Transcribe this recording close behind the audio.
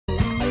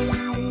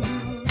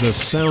The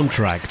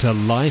soundtrack to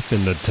life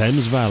in the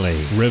Thames Valley.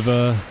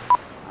 River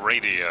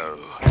Radio.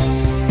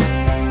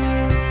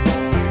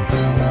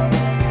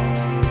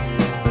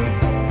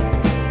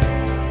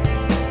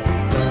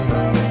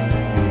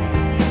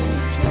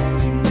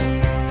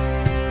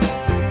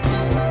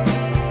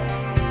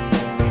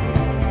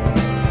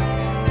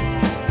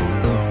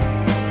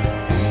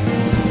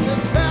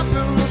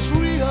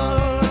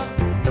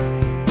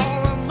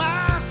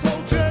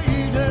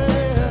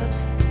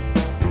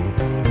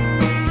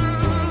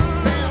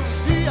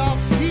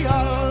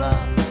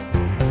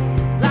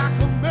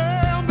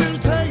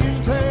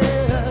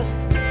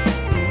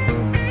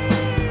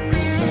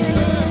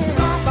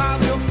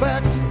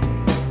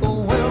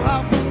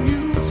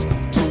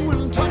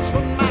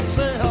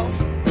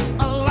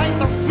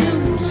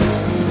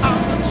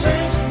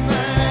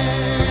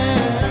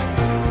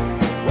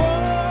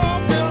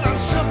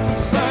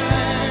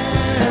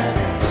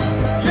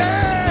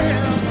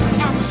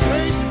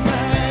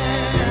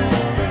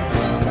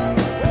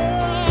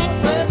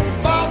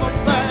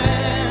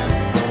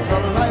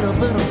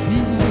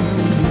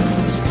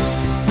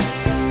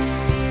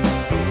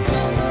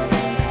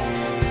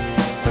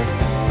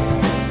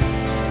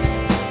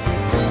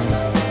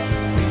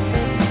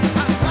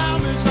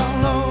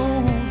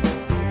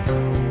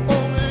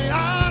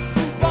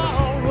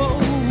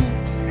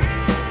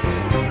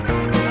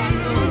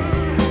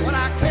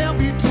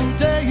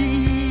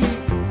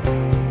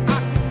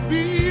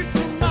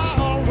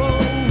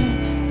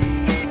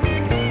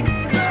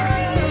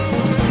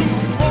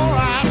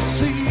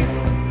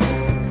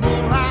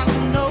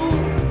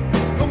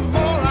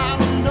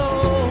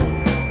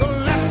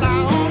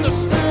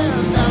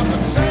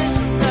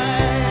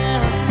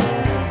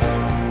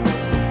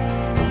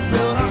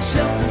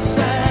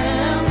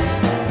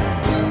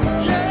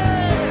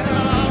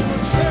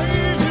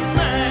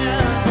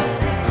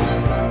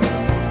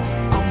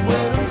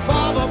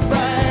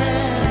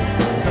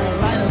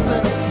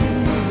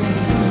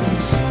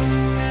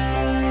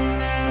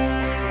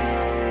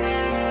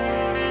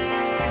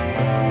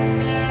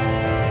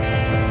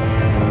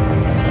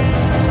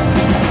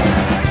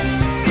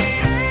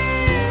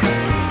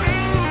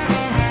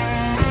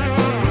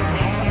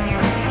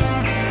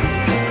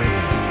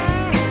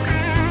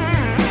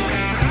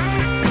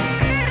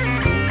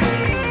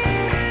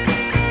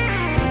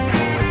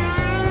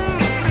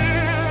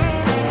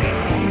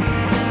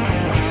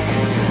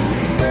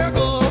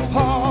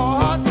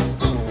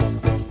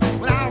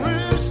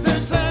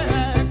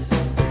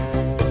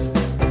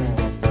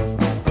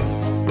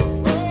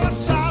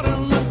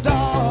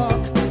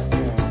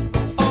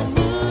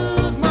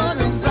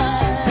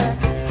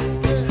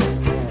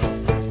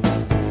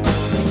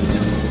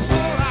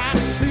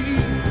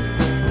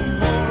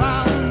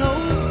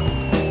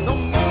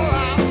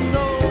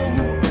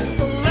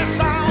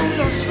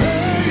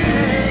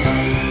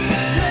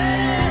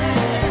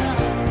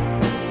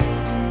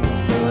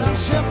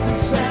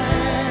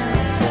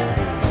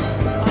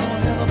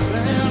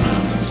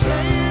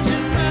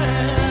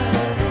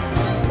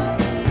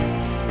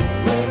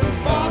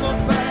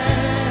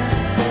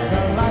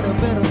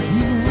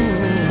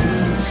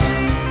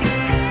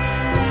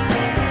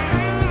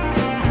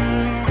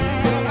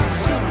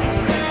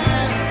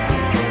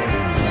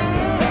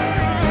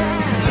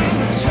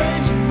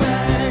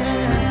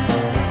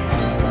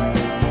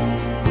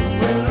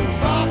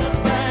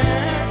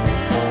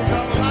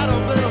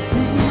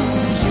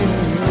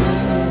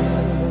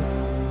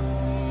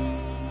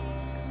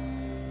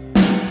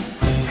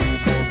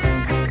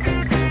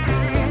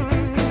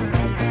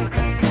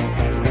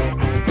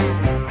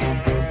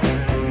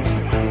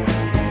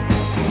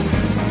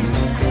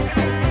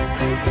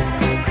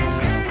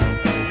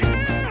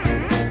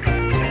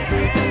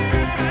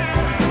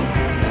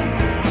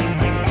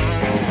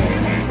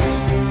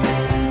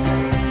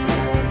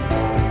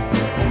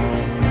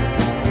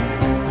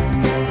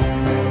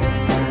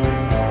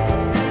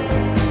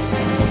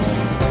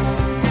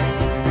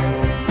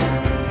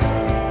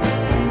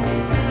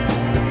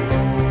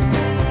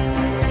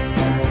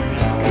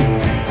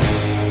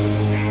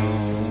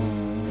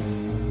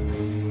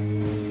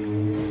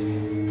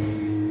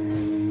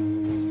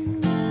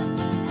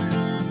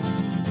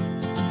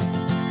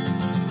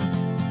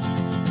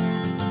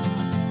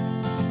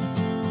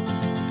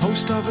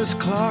 Post office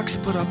clerks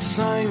put up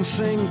signs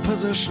saying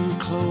position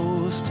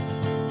closed,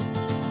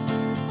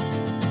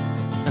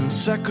 and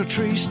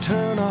secretaries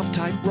turn off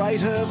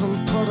typewriters and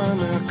put on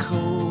their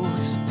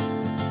coats,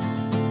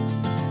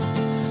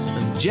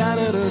 and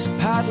janitors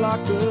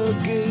padlock the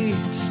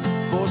gates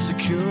for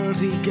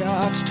security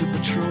guards to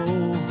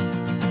patrol,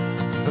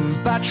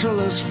 and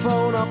bachelors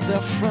phone up their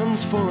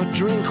friends for a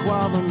drink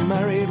while the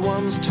married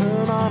ones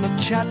turn on a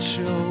chat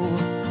show.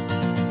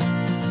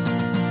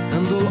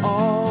 And they'll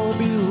all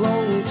be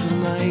lonely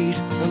tonight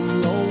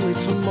and lonely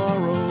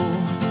tomorrow.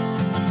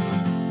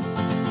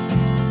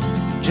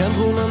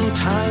 Gentlemen,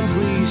 time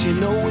please, you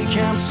know we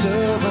can't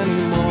serve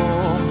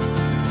anymore.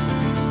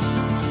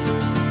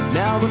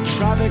 Now the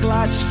traffic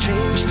lights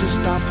change to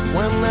stop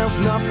when there's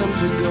nothing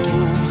to go.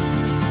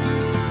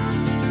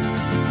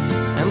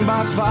 And And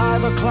by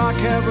 5 o'clock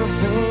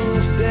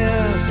everything's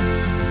dead,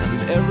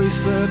 and every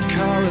third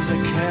car is a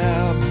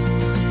cab.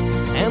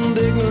 And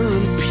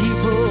ignorant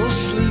people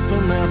sleep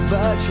in their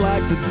beds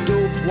like the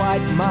dope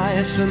white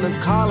mice in the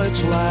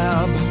college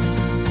lab.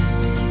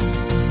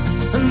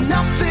 And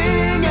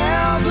nothing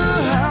ever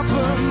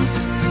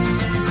happens,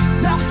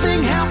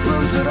 nothing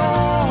happens at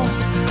all.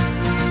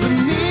 The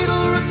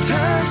needle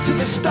returns to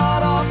the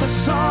start of the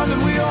song,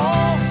 and we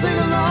all sing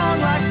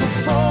along like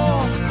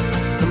before.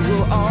 And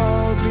we'll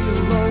all be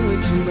lonely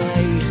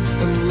tonight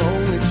and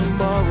lonely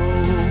tomorrow.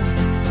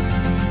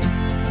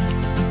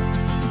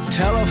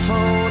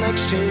 Telephone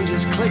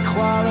exchanges click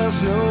while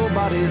there's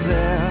nobody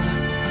there.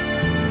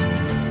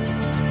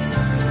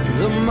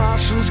 The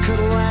Martians could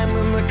land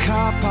in the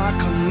car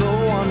park and no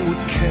one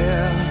would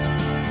care.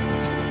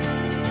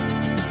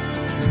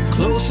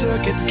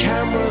 Closed-circuit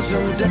cameras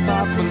and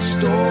department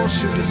stores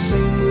shoot the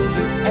same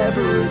movie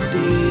every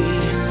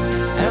day.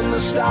 And the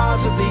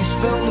stars of these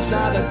films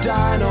neither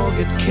die nor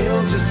get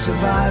killed, just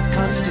survive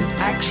constant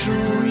action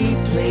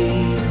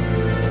replay.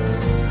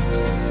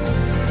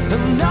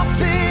 And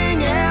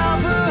nothing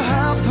ever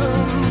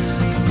happens,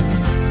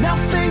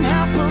 nothing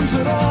happens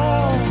at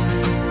all.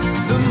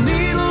 The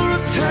needle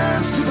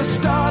returns to the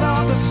start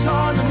of the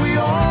song, and we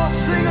all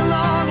sing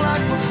along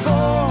like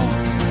before.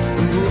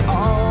 And we'll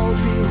all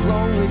be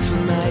lonely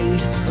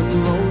tonight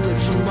and lonely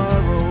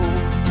tomorrow.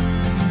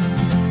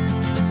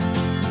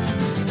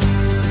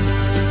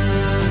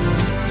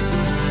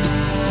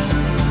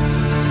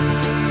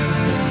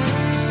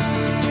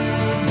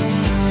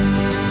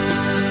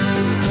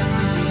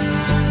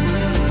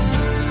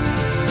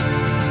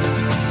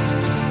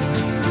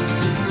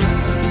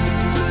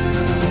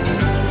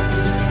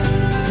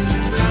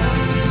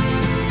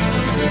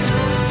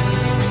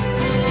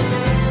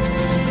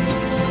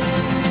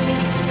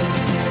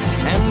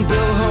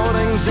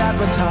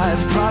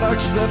 Advertise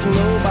products that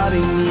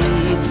nobody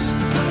needs,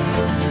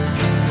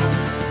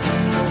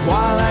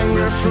 while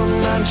anger from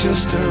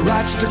Manchester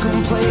writes to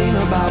complain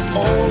about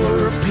all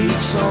the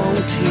repeats on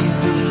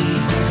TV.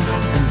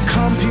 And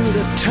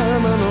computer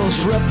terminals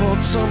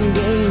report some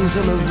gains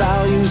in the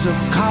values of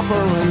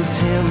copper and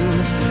tin,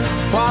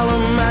 while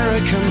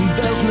American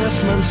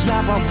businessmen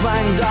snap up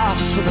Van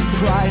Goghs for the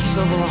price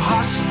of a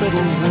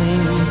hospital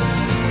wing.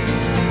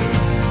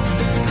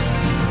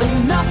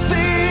 And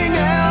nothing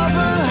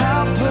ever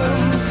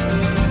happens,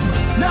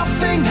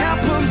 nothing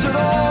happens at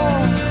all.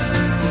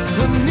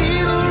 The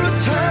needle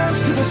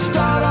returns to the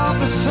start of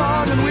the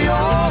song, and we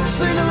all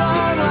sing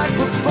along like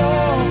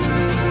before.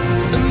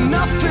 And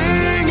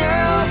nothing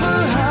ever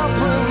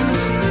happens,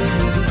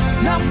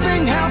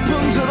 nothing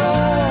happens at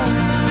all.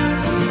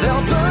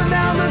 They'll burn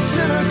down the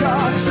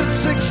synagogues at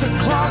 6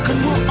 o'clock, and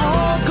we'll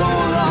all go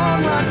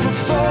along like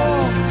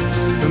before.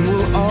 And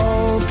we'll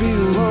all be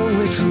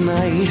lonely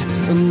tonight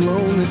and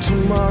lonely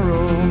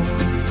tomorrow.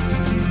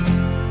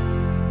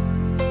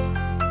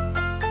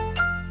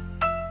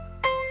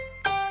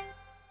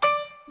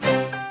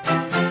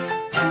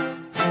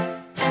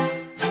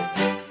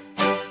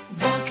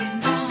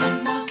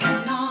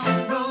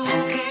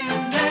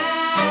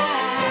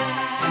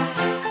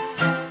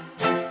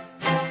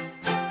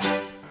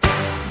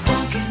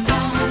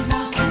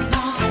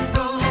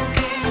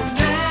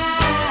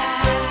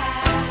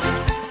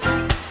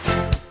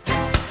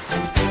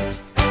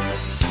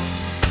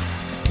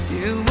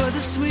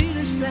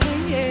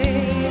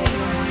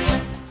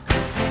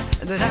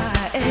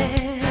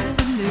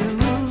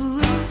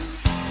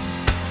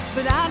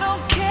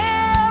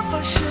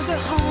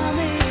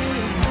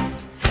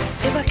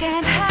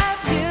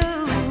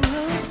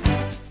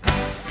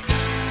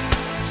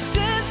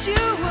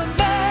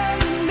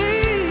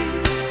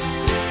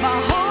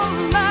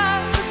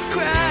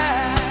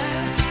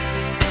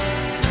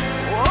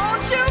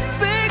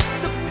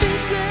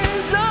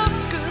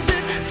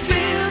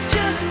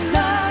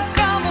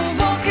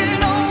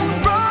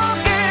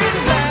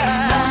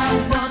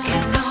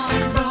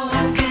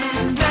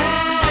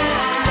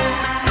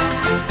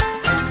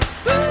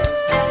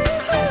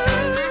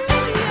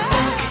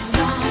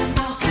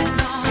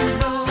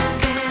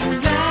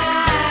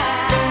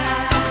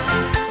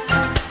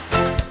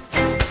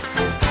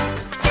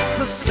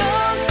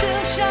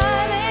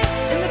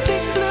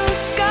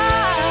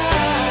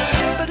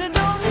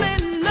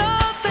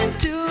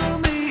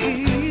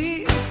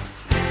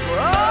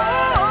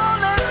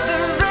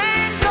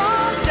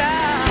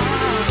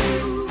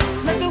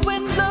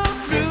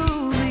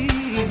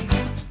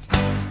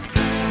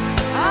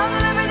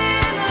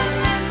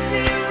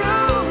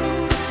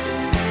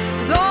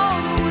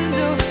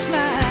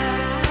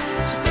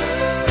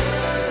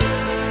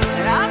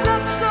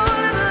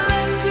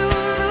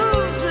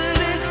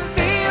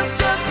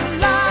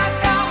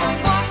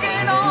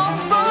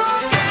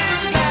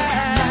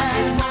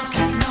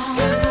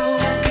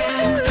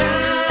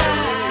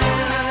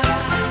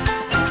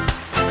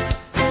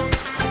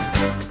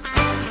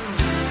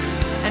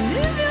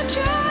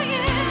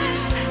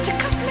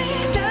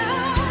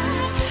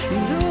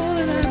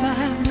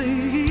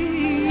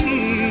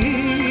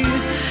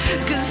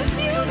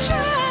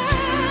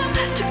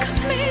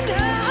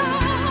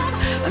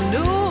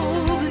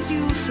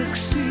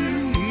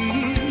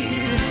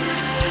 succeed.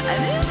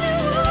 And if you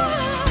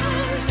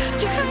want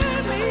to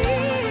hurt me,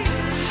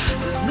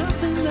 there's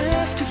nothing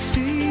left to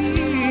fear.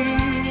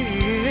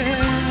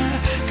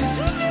 'Cause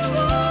if you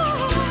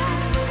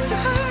want to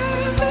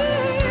hurt me,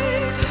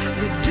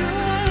 you're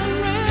doing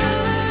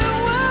really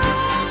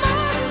well, my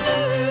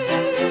dear.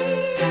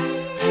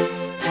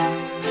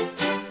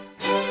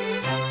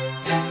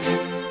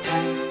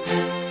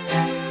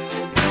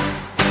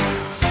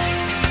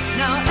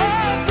 Now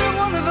every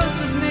one of us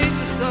is made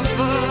to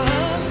suffer.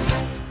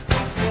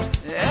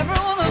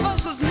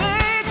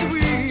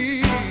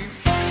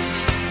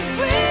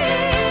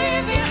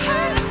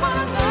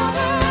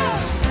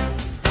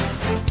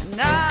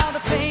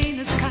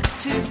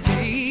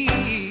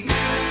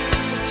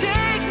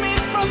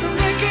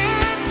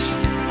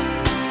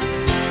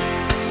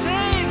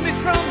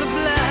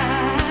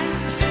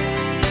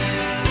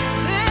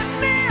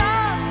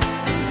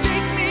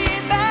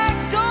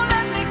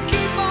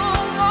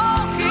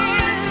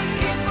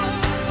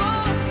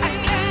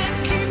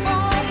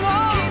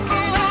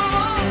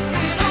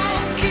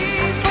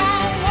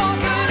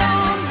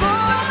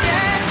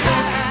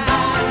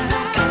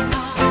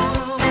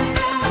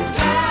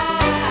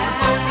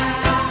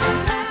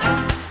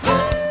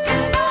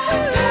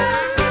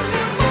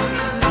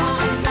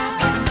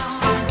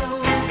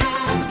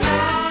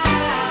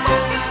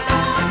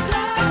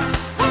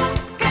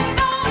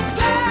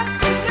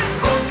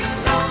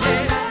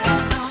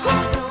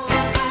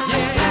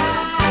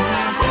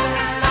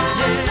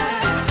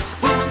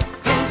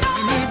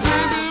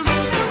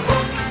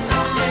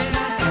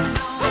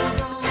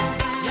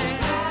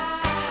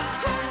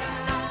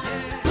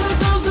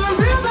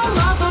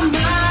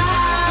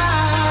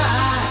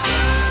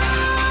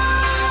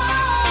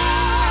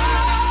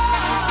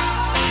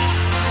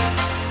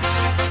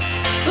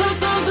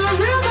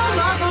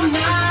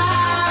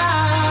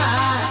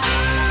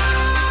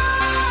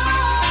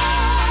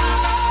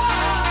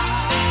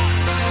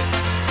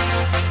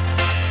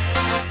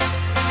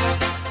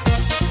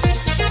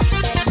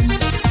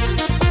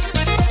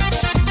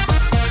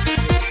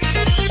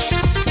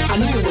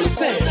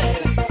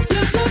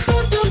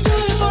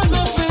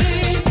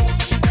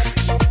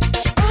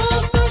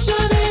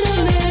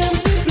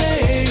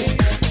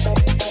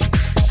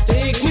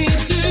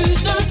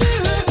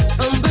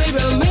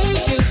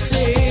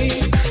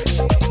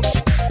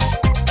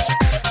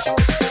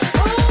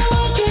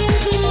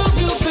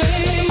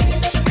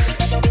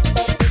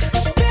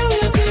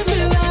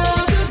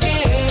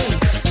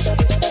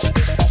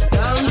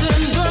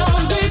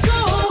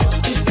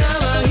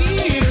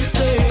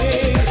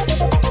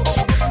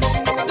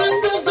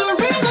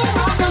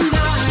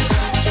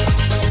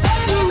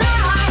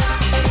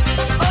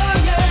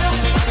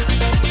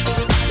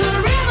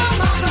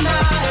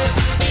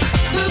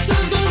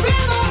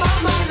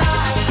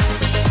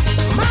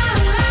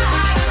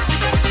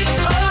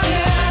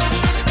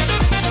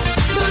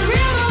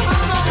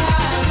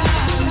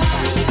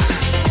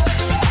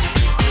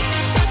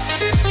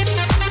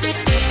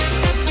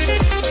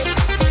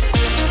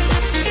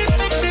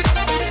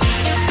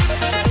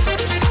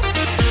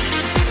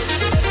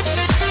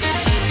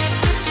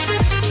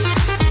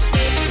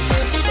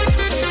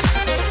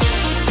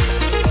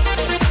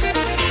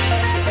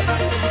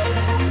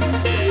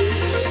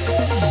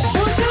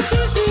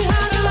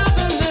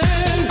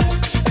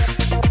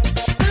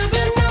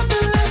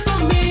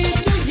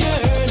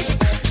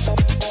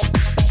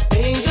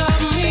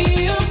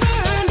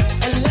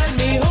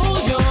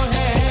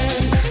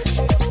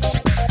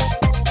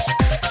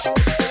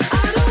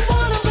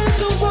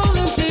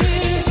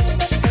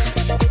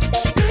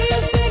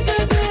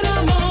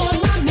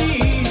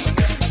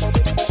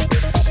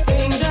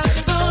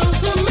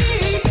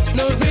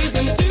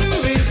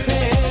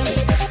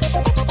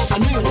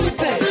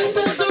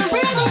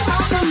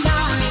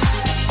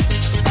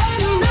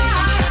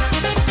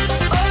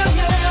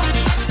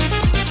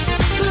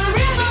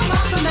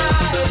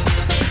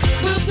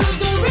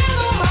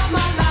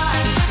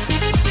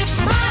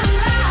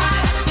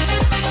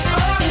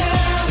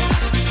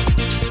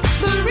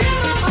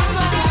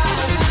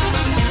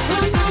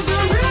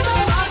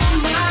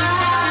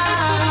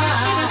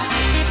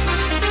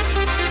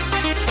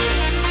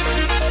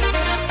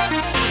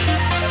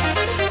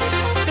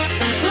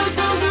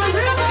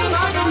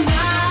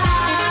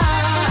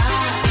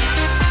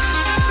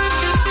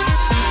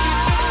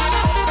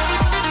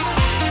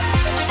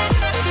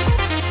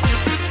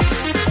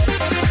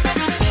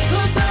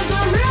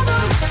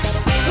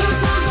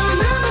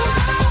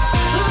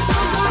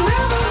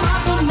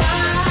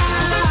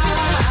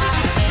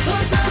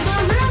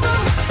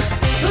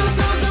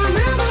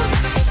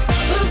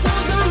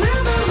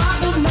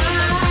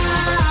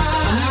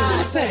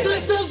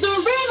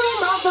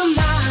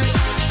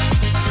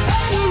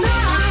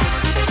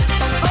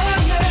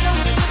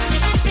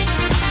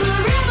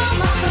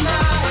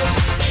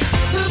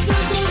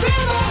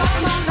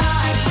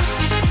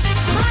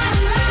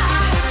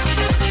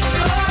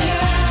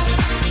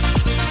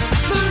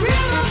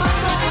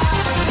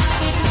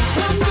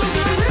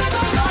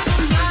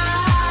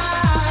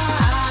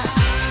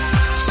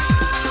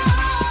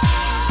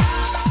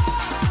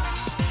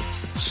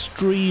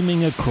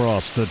 streaming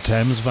across the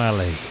Thames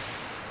Valley.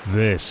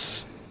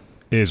 This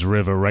is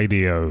River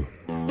Radio.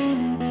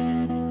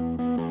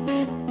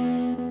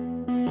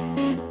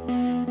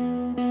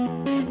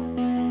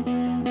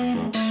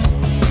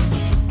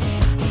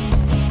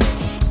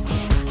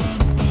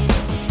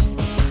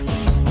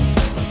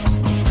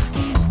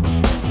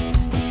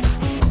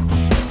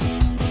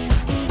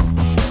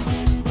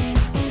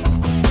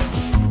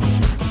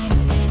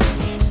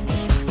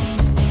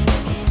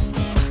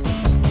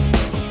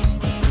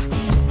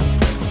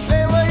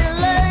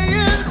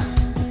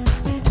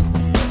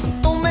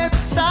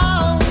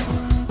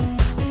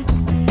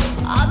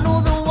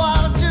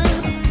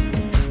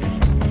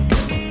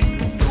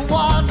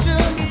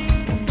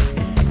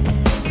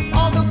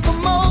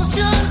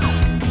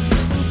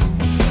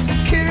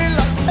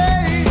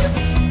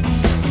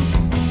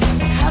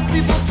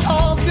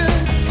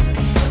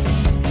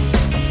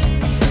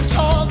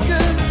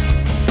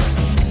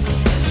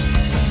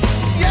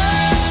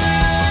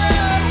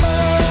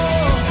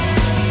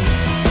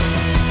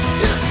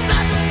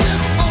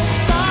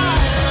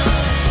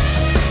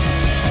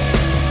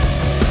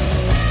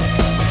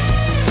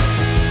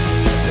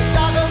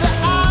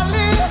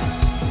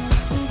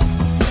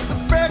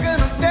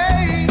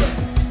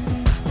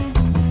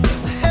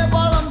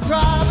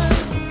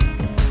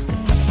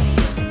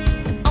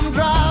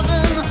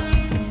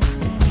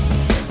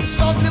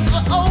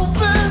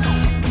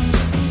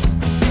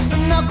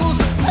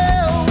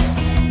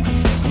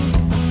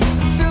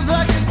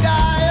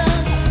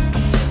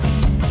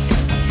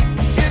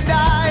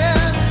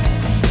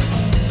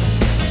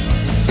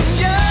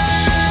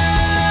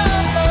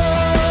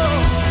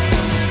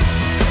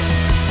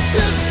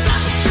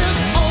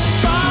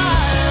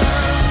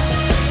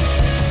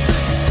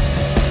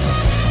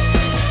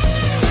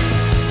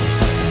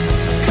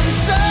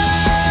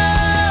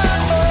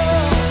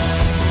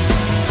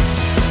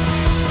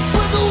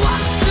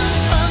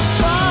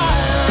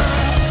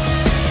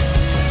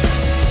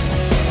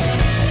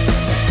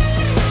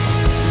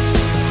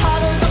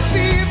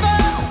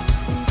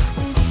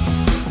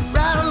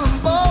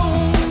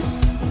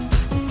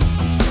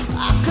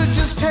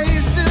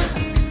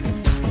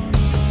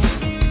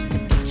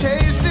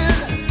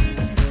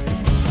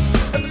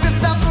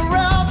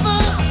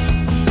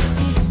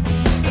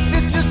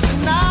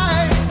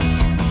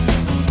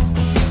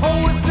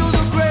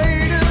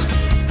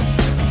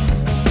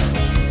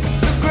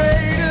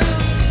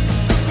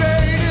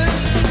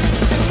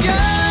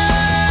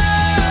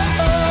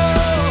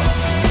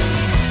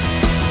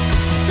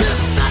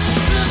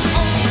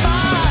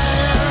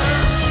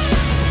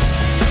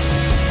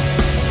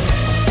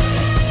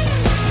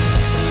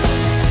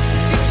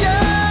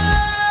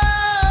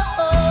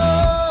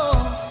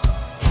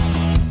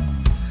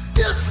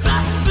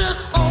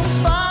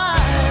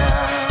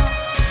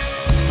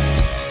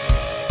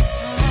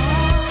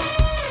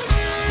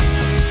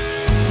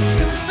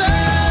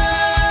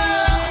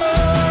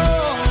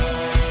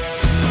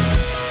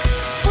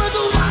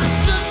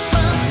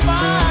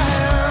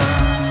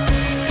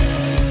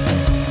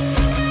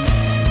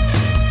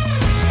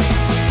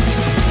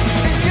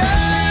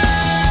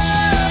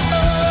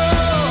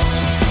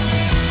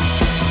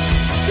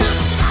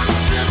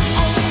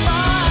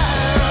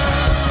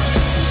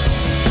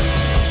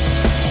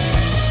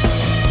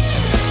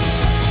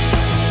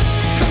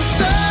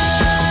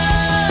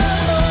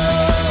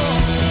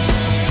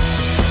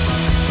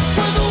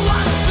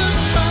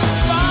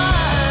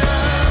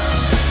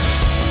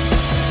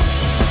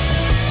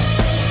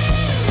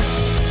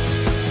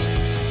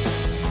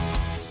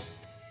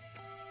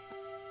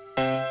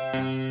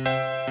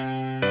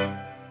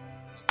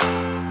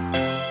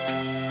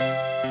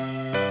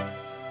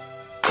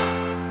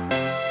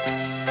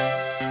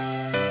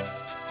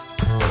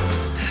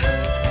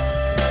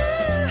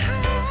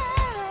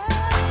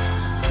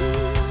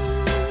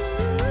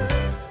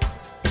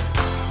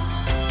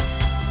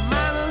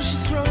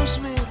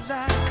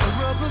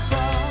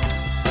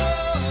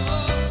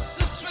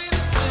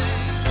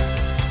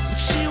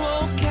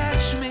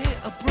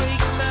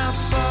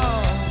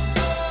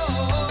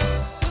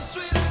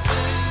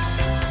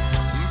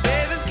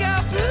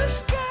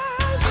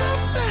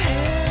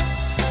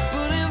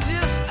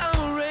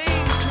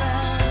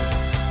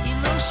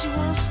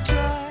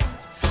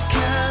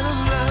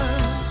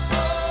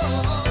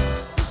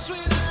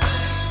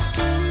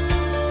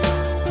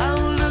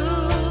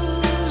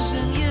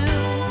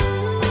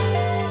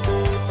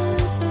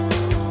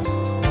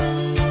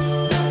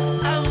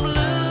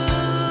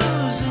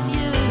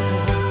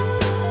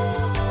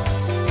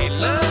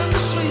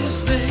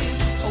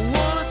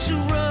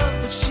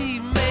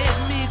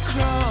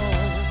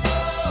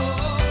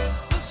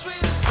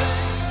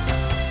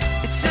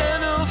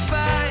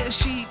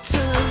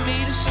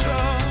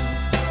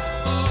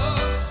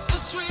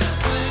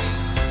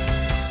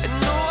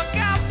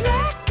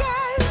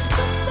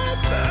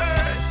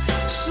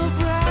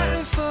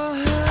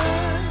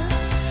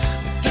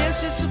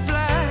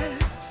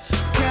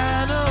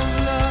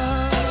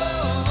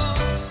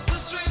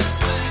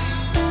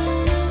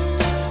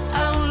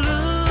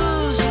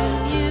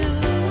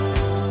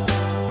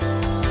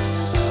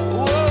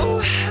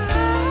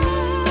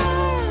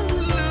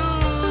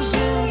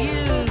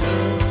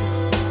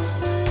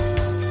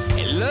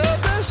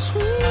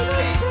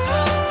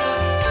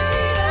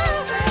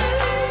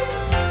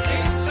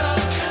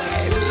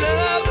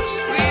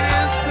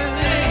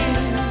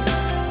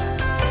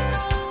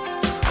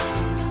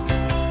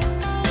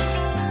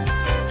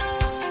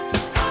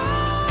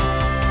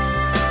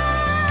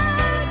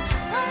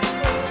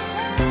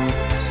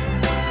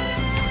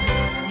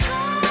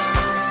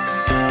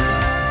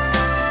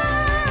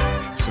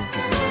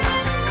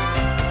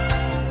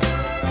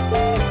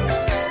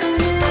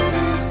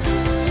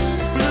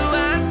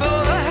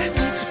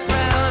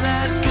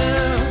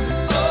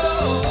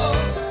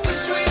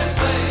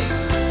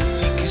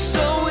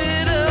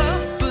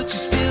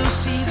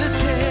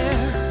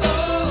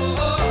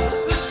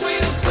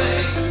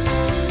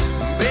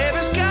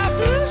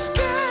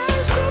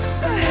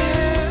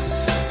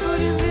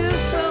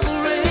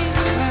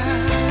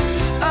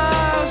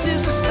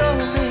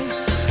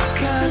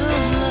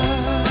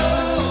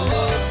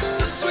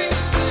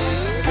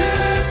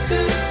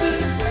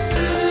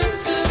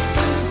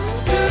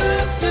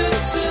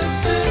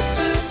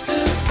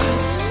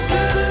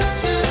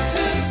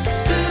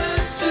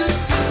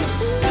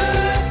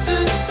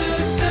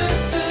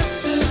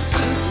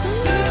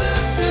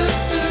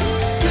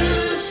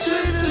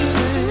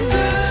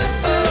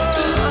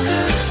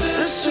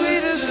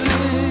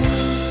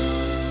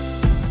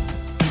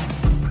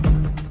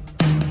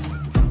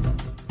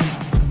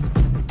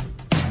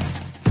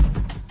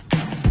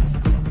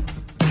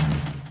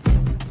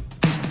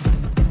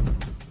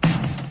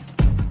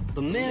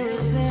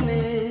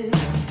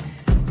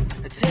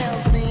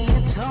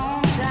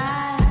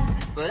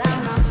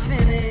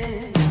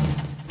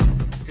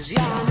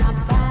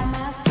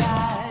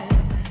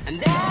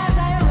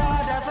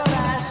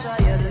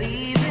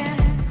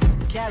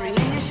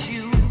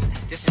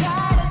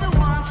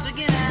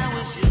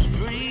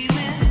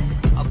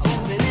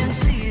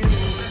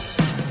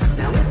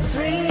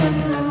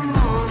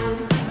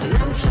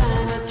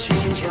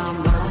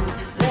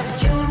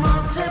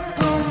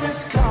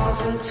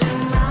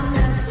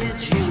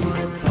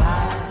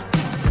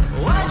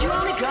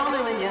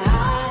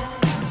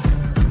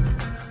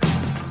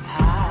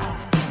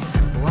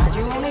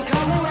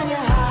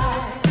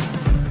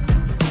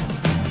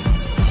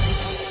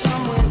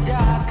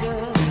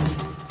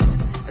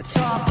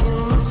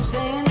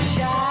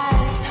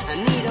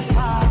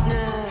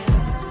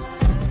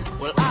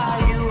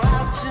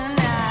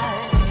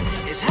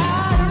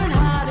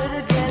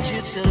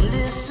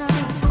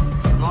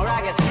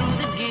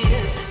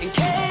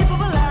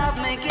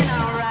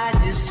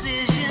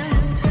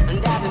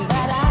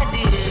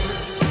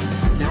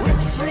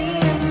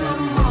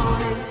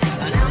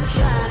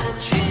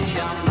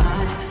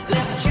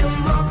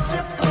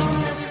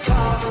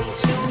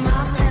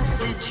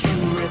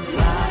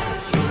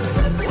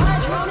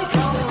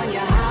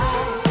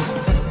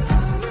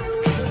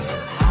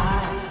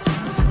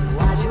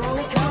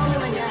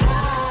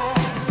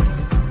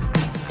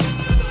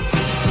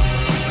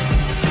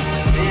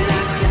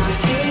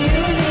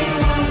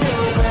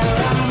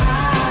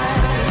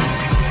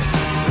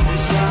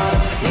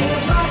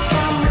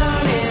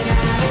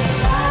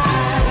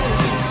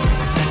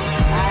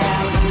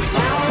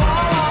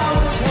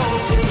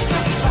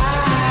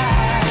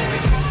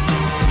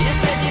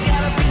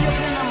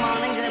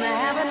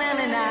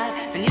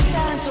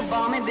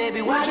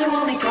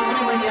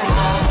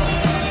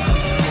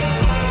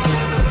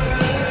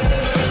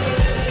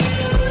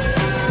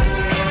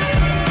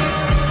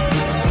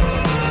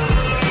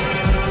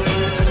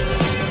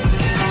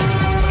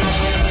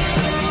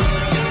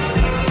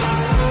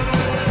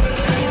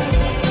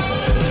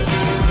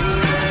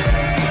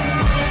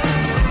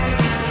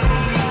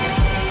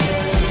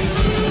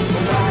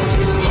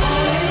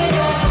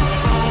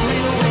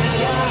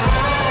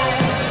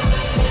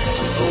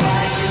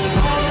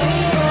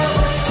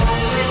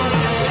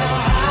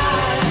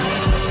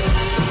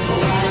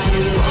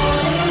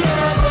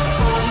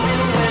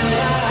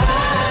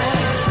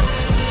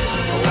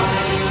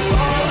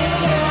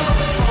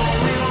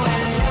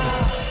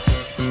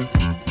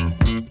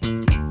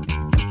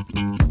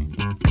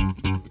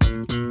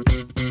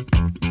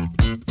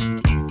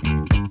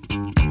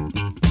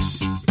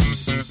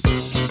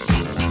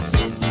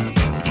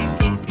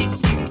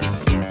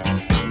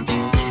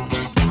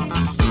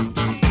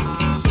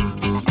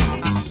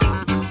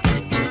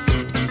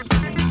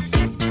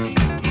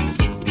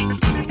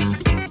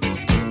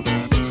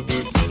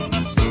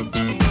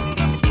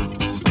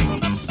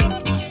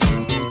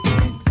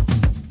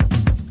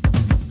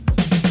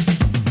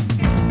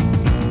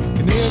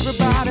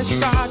 they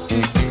start to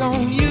pick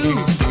on you,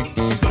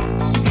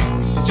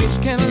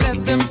 just can't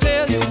let them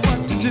tell you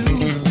what to do.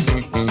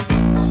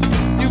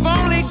 You've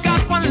only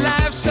got one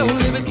life, so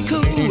live it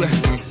cool.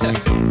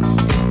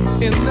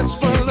 In this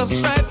world of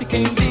strife, you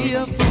can't be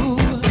a fool.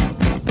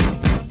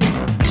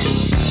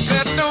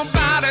 Let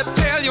nobody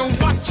tell you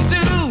what to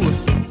do.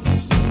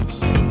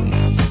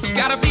 You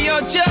gotta be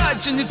your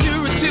judge and your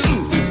jury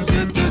too.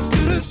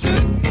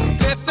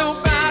 Let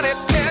nobody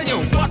tell you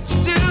what to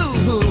do.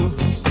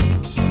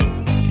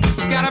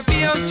 You gotta be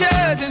your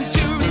judge and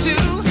jury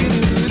too.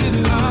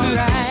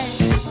 Alright.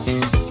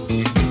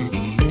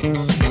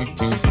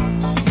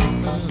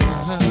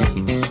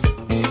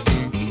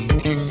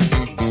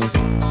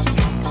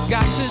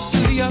 Got to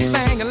do your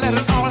thing and let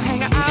it all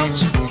hang out.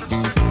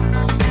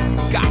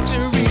 Got to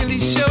really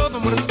show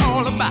them what it's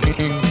all about.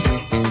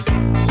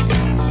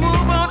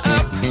 Move on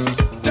up,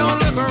 don't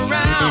look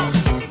around.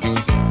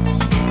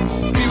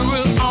 People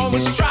will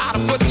always try to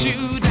put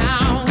you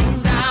down,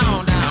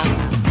 down, down.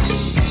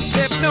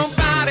 Let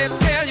nobody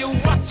tell you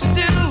what to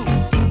do.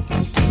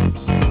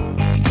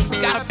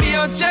 Gotta be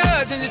your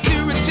judge and your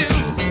jury too.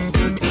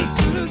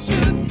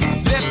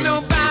 Let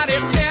nobody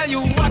tell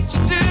you what to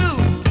do.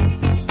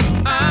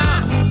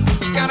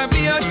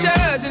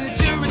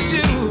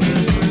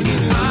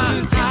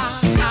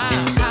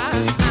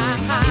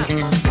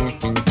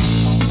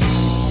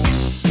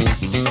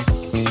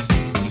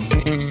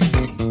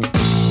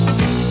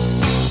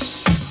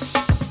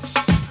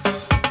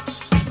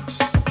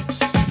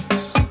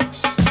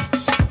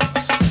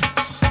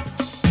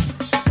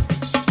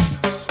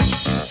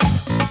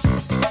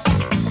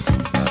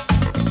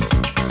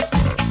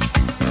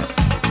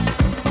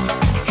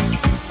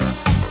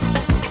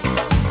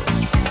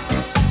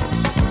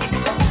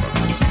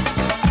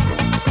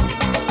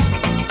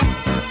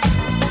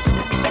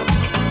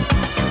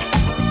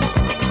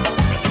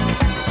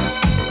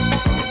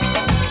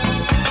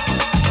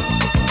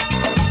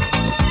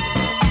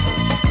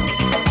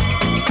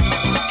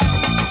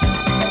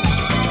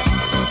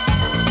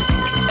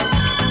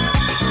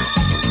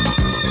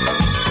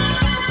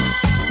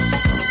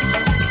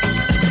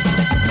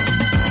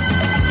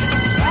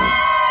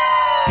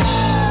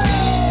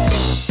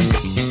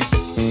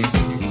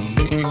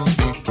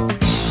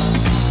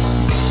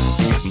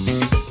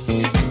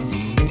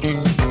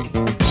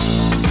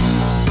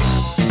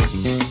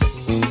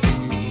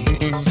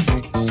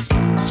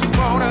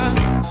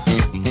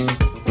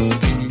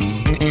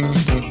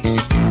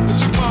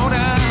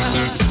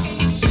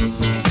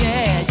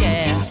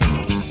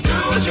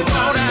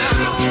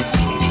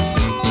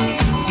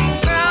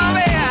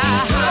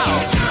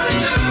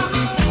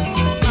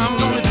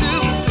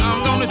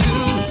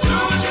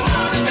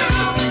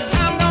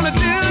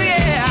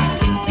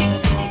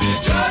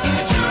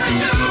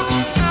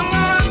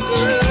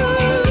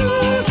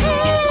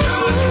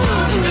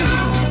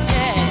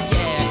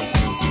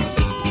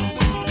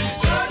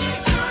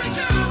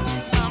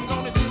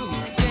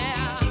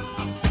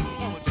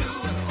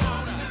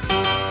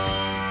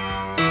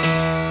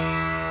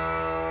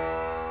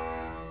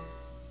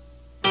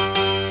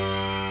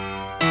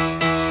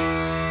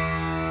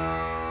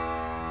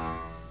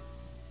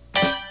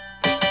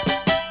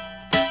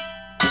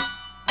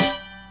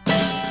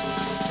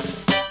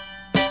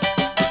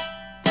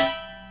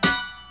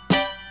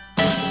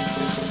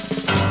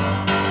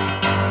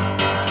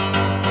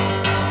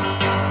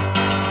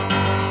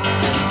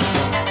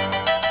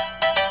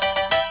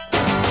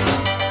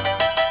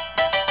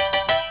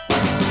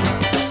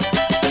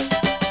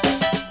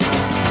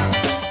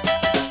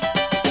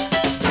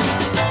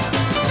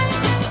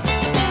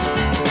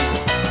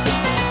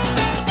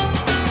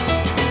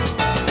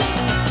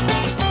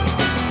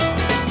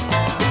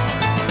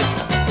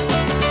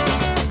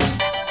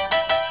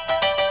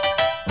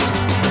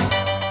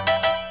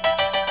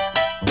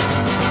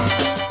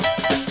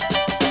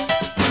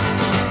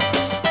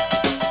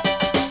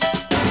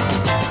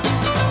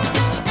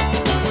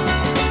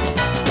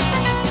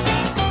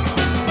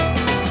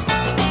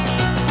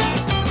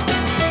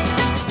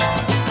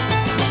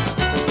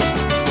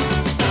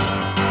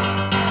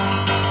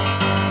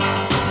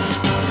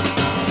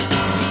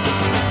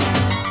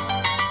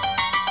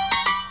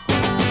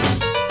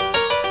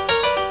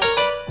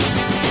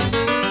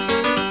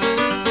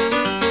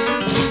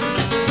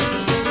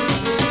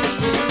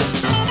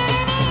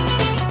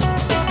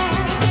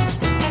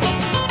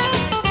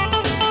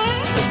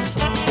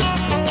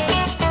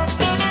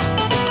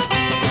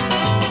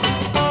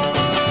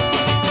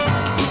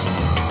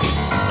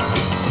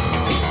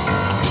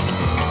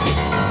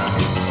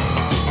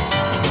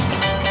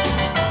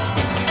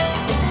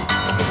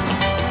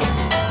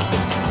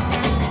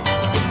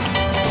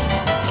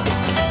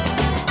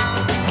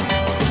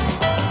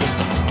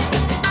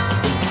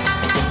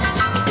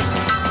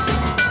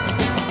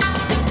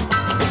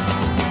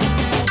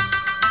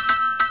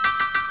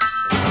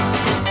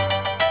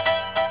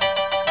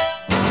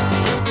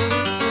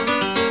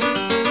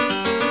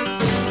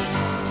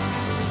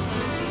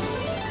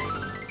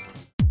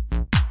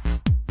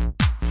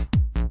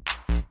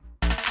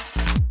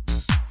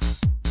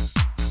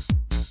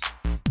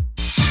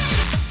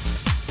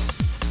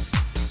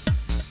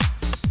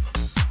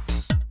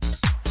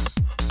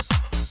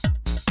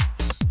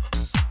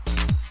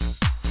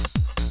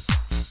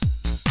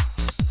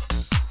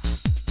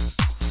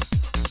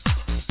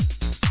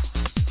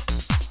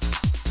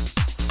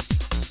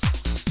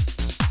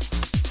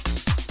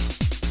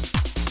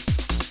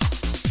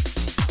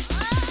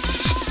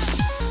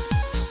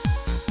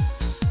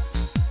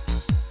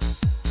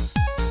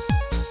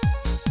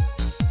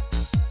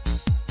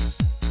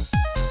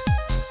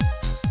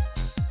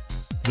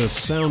 The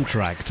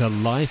soundtrack to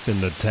life in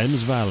the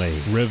Thames Valley.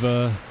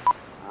 River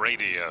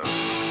Radio.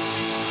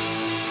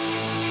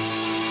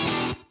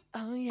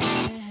 Oh yeah.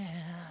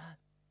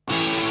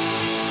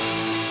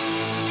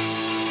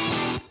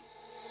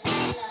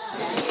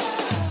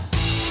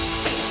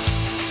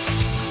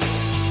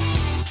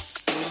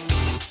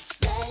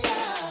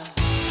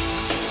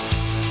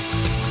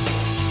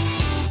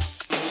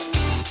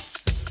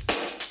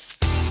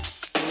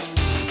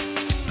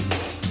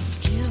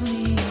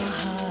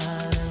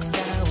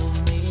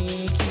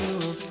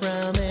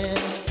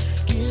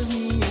 Give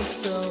me your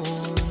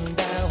soul and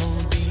I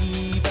will be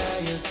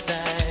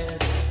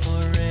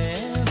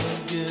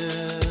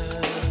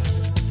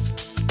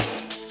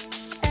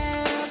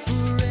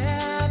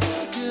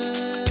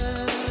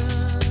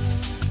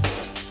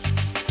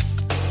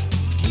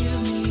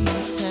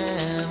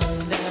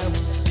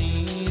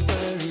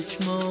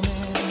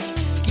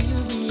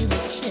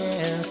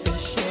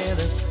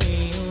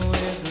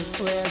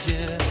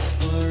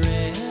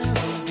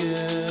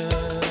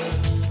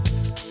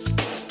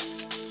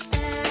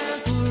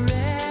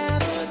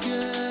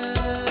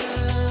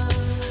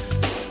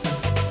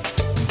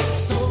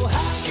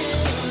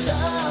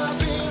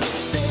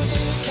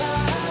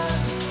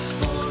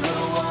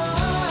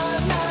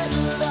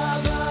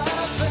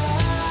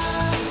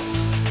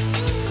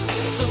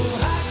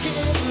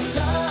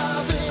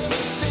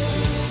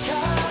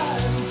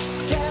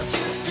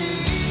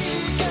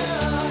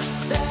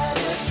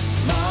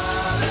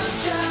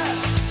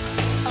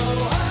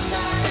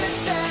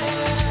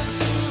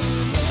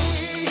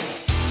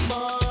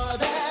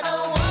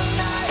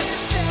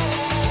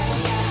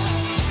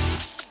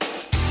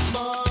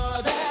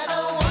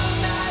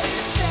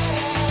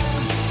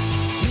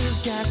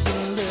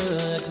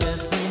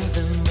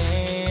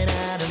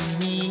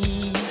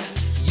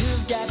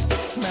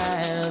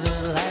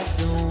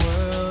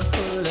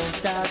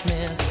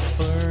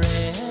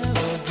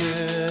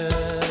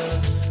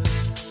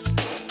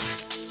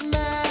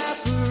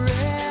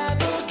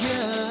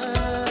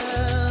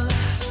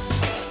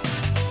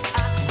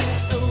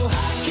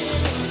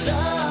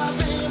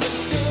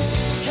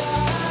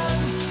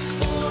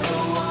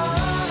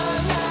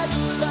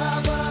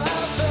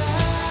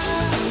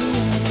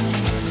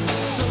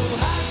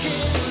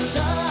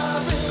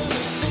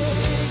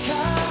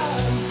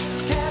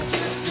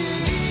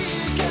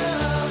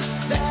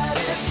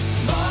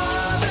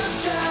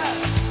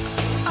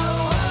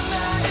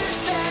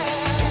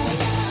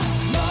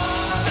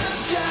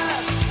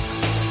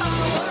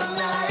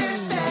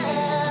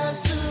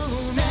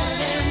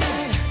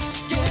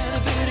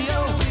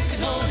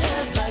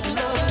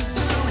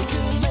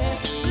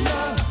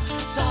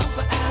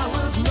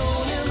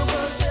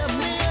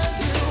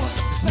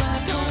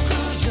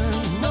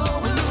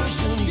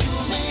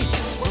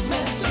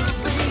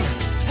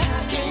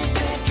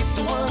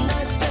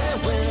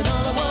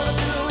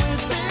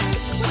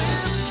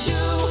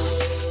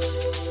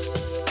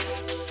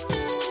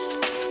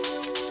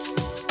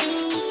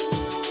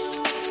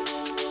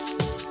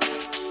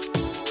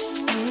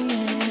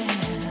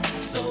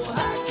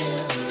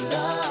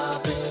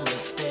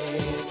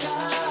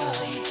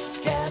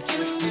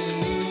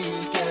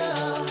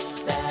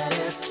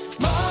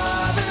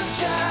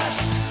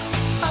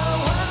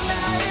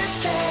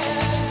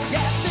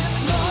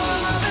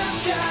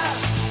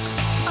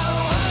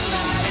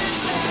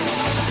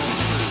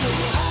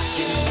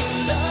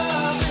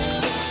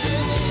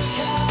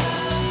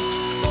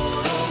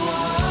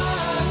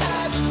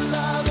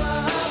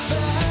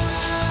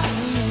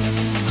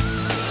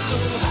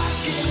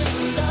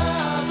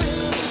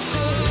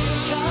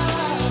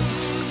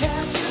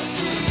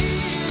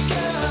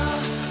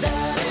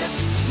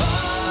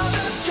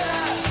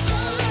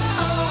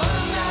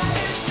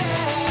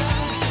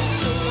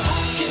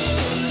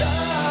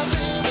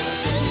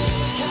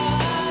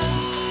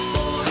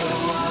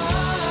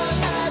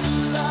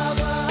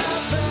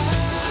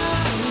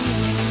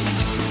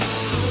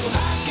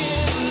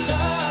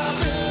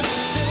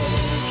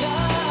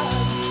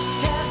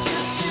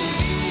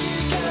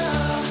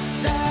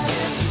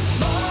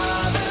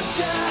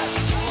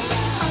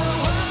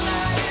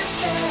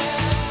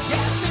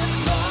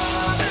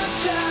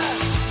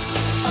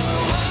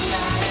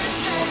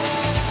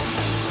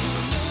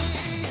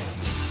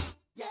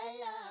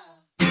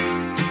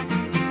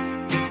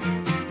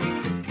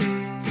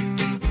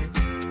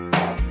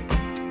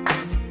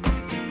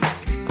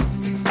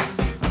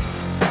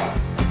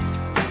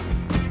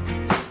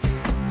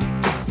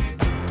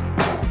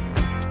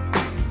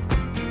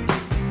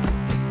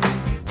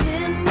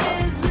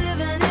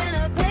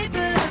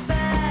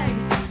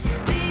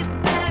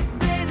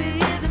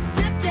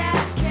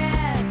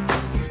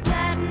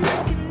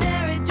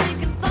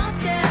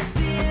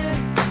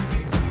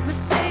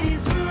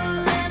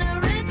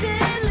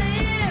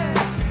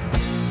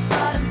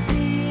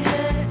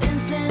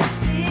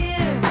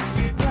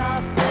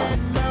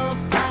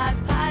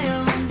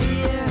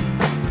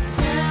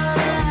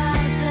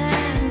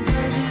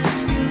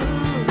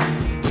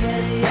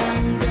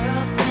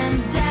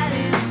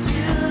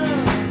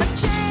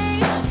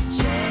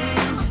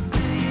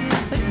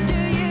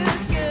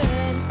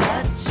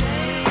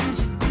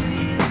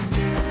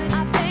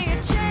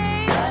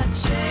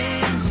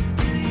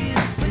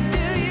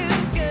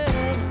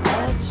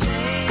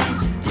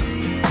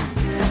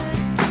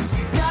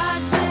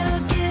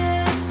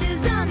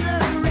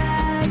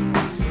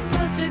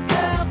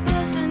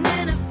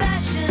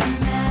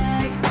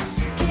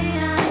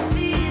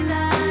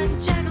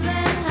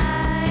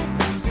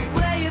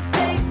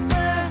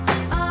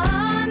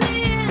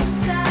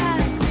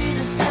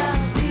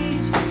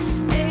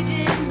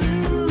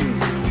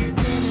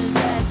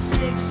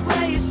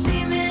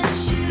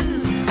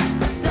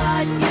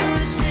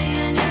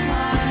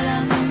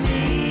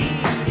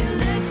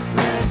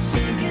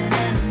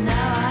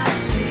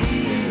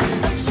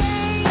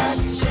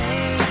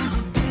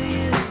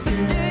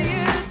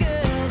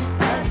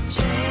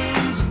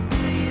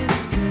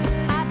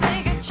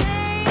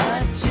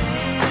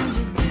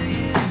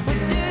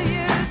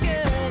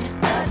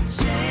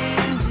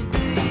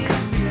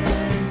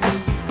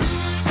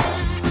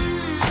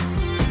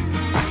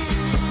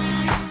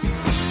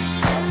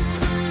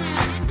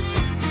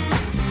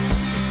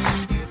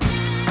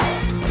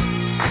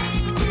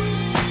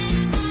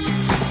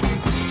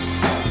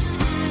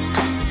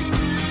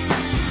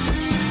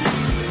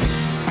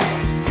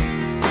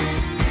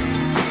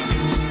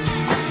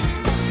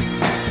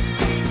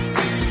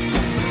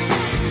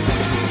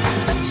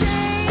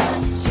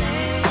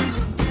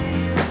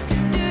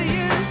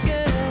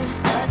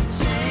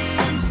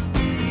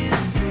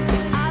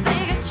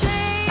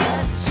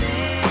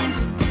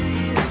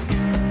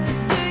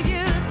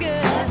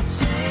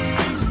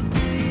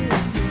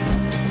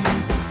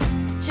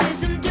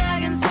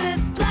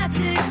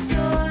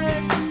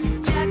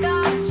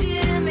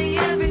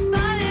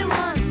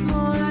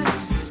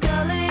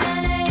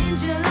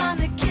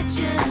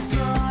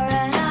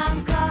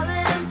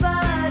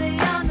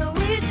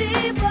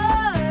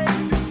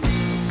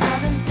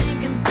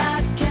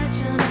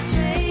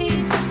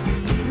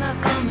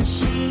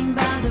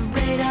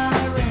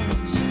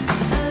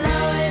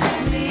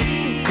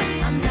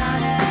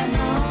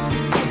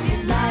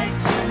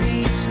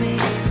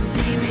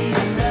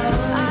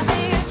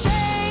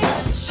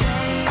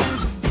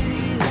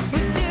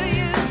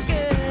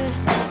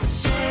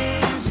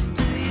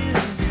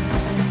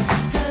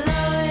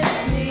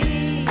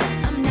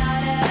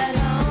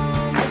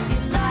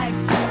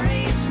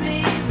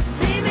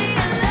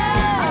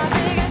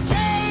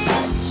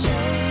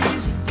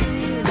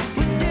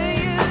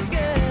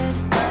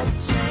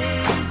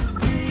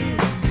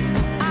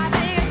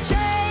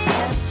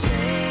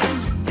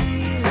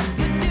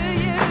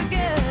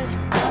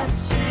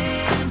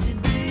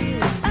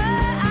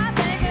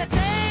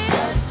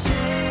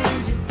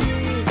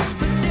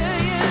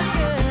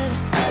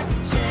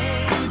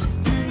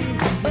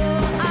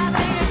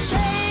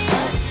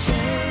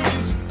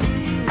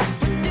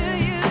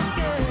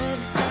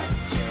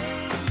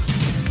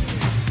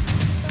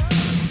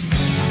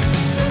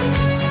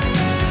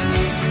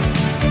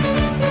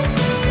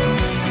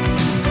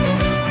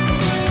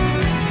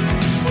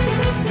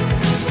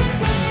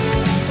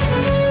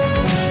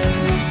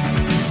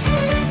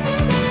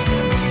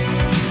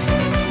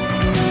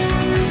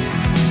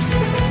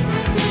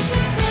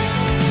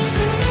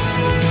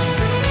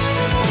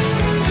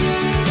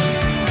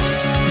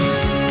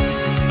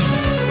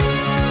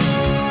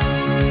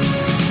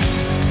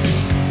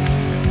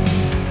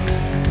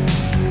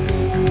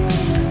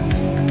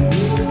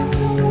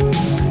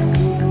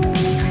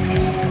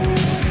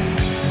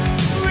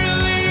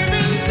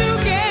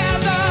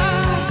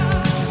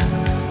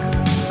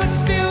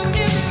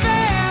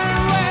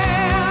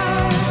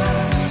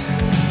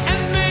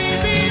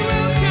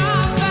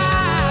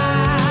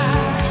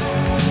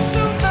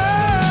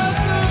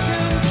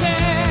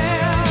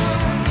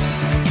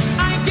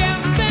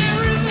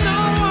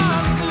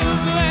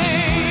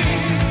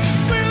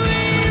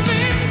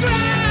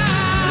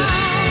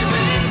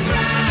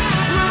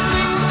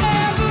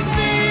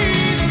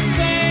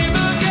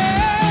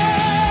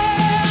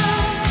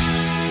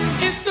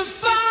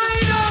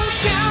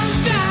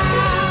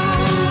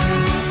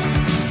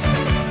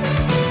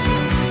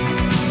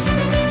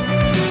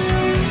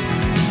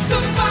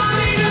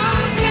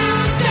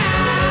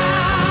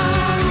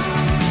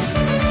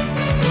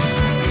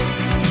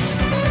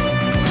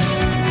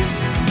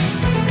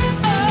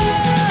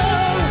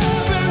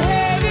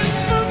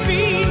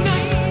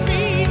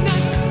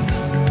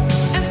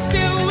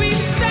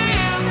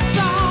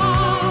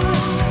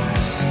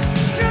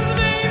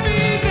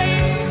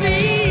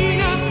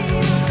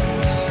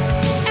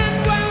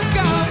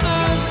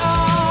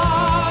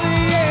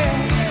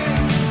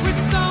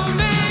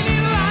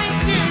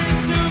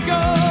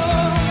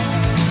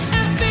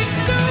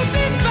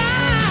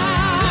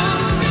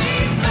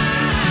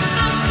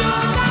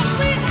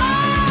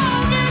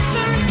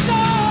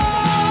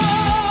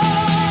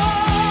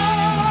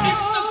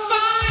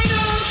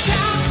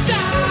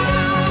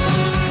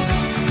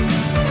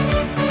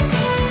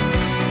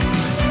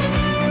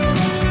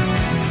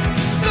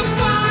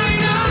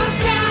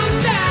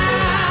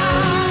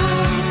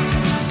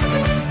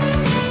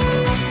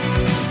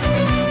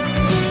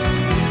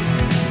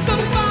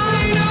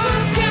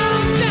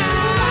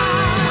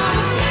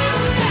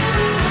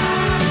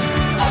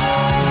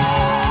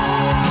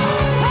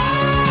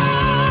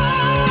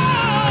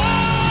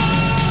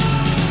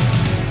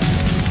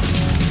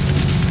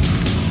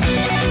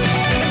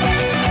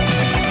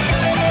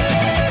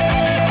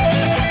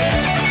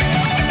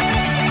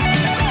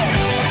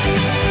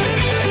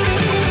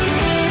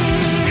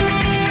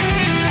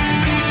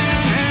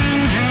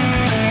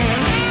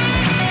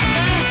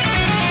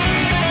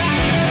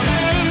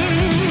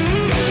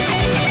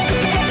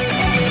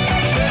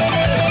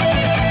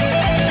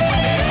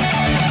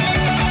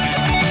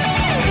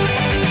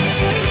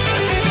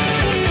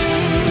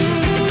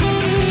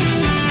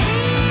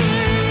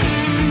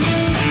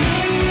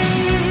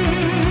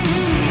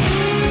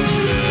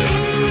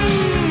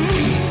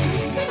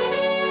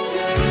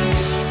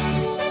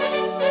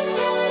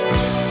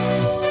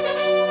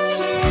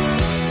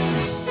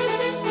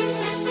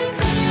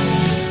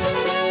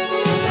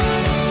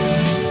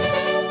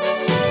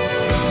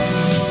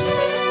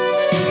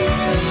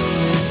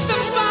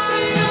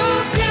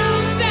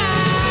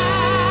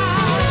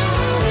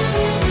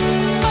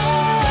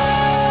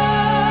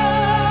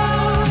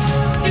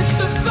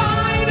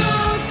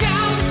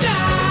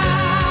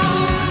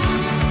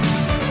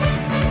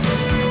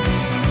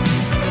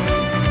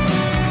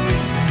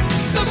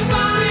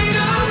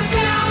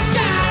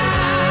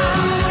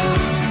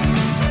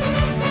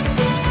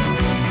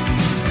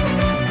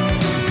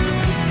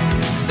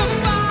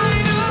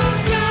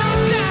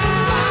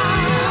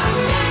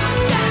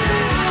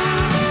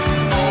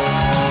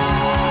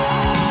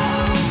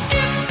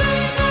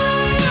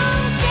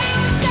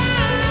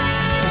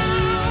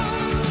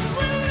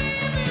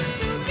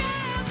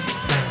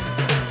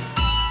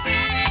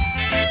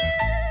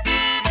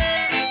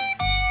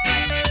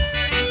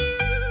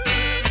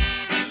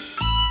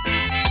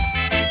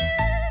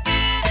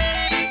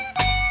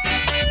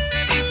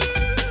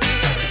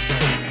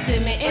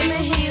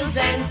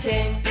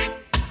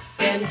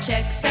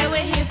say we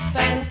hip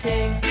and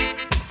ting.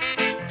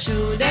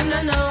 True, them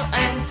no know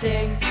and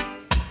ting.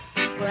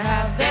 We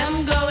have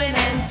them going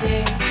and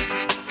ting.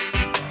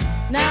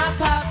 Now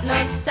pop no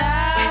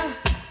style,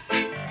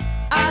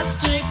 all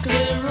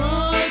strictly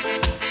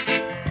roots.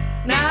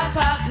 Now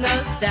pop no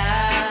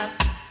style,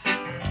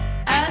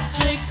 all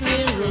strictly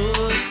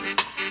roots.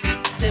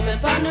 See me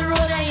on the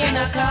road and you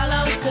not call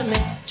out to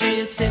me. Do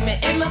you see me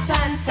in my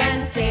pants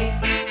and ting?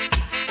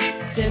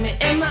 See me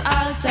in my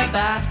altar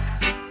back.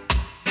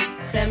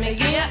 Say me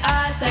give you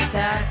heart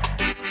attack.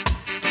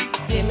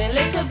 Give me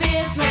little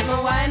bass, make me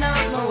wind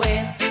out my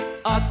waist.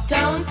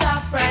 Uptown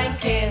top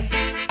ranking.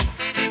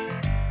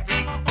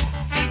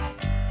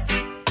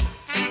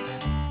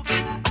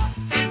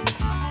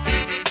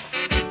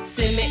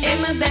 See me in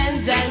my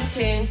Benz and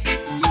ting.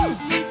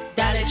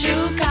 Dolly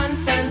true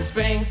Constant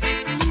Spring.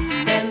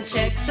 Them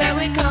checks say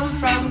we come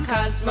from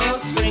Cosmo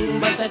Spring,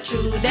 but the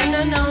true them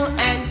no know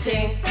and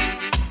ting.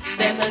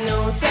 Them no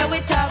know say we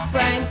top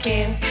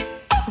ranking.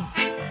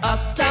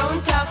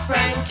 Uptown top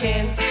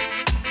ranking.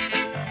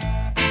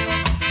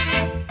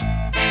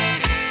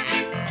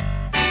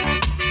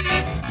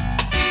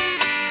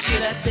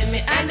 Should I see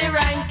me and the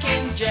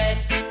ranking dread?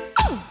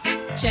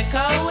 Check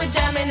out we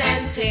jamming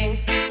and ting.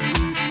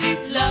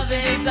 Love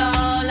is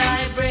all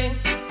I bring.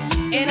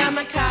 In a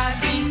my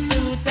khaki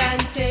suit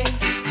and ting.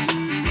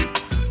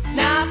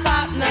 Now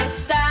pop no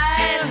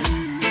style,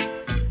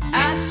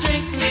 I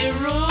strictly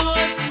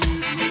roots.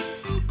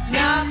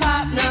 Now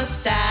pop no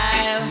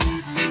style,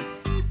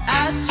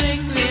 I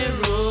strictly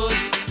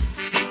roots.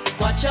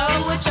 Watch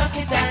out we chuck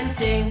it and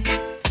ting.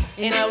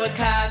 In our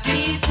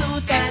khaki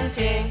suit and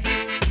ting.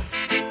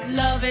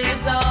 Love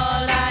is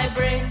all I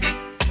bring.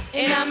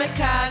 In a my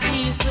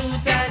khaki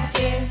suit and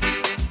ting.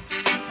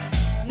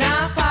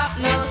 Now pop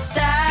no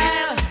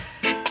style,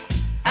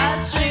 I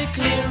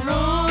strictly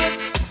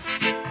roots.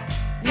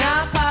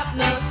 Now pop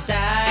no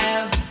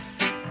style,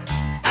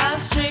 I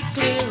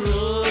strictly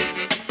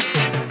roots.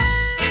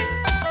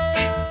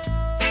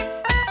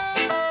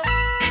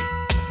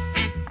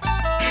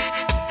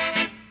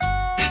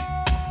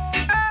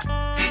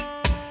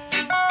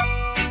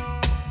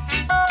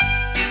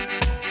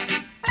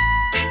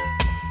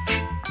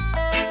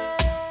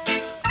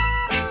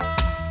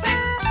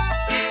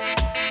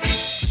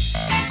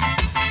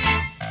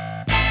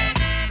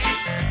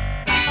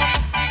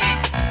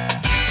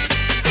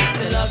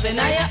 Loving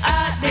on your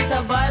heart, this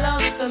a boil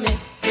up for me.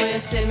 Do you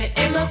see me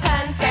in my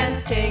pants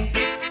and ting?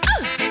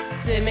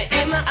 See me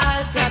in my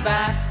altar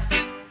back.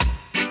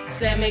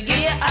 Say me give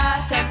you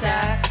heart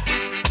attack.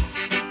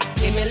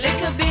 Give me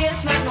little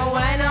bass, make me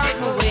wind out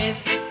my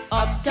waist.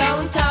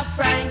 Uptown top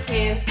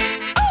ranking.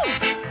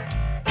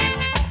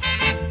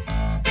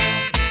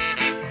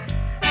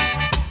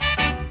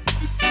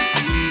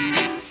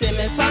 See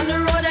me from the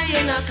road and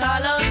you not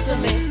call out to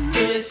me.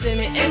 Do you see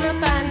me in my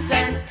pants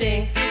and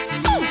ting?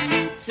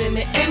 See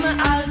me in my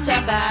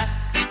altar back.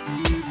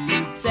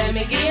 Say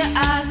me give you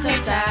heart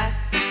attack.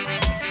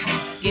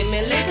 Give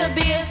me little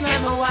bass,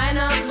 make me wind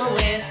up my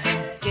waist.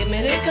 Give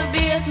me little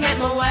bass, make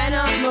me wind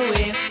up my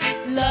waist.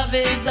 Love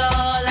is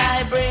all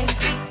I bring.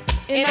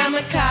 In a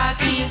my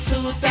khaki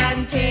suit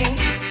and ting.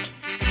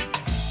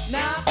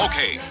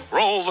 Okay,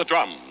 roll the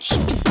drums.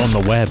 On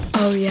the web.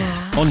 Oh,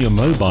 yeah. On your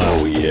mobile.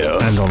 Oh, yeah.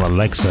 And on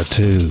Alexa,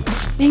 too.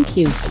 Thank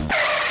you.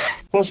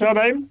 What's your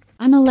name?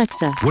 I'm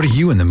Alexa. What are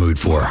you in the mood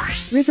for?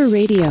 River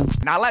Radio.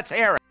 Now let's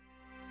hear it.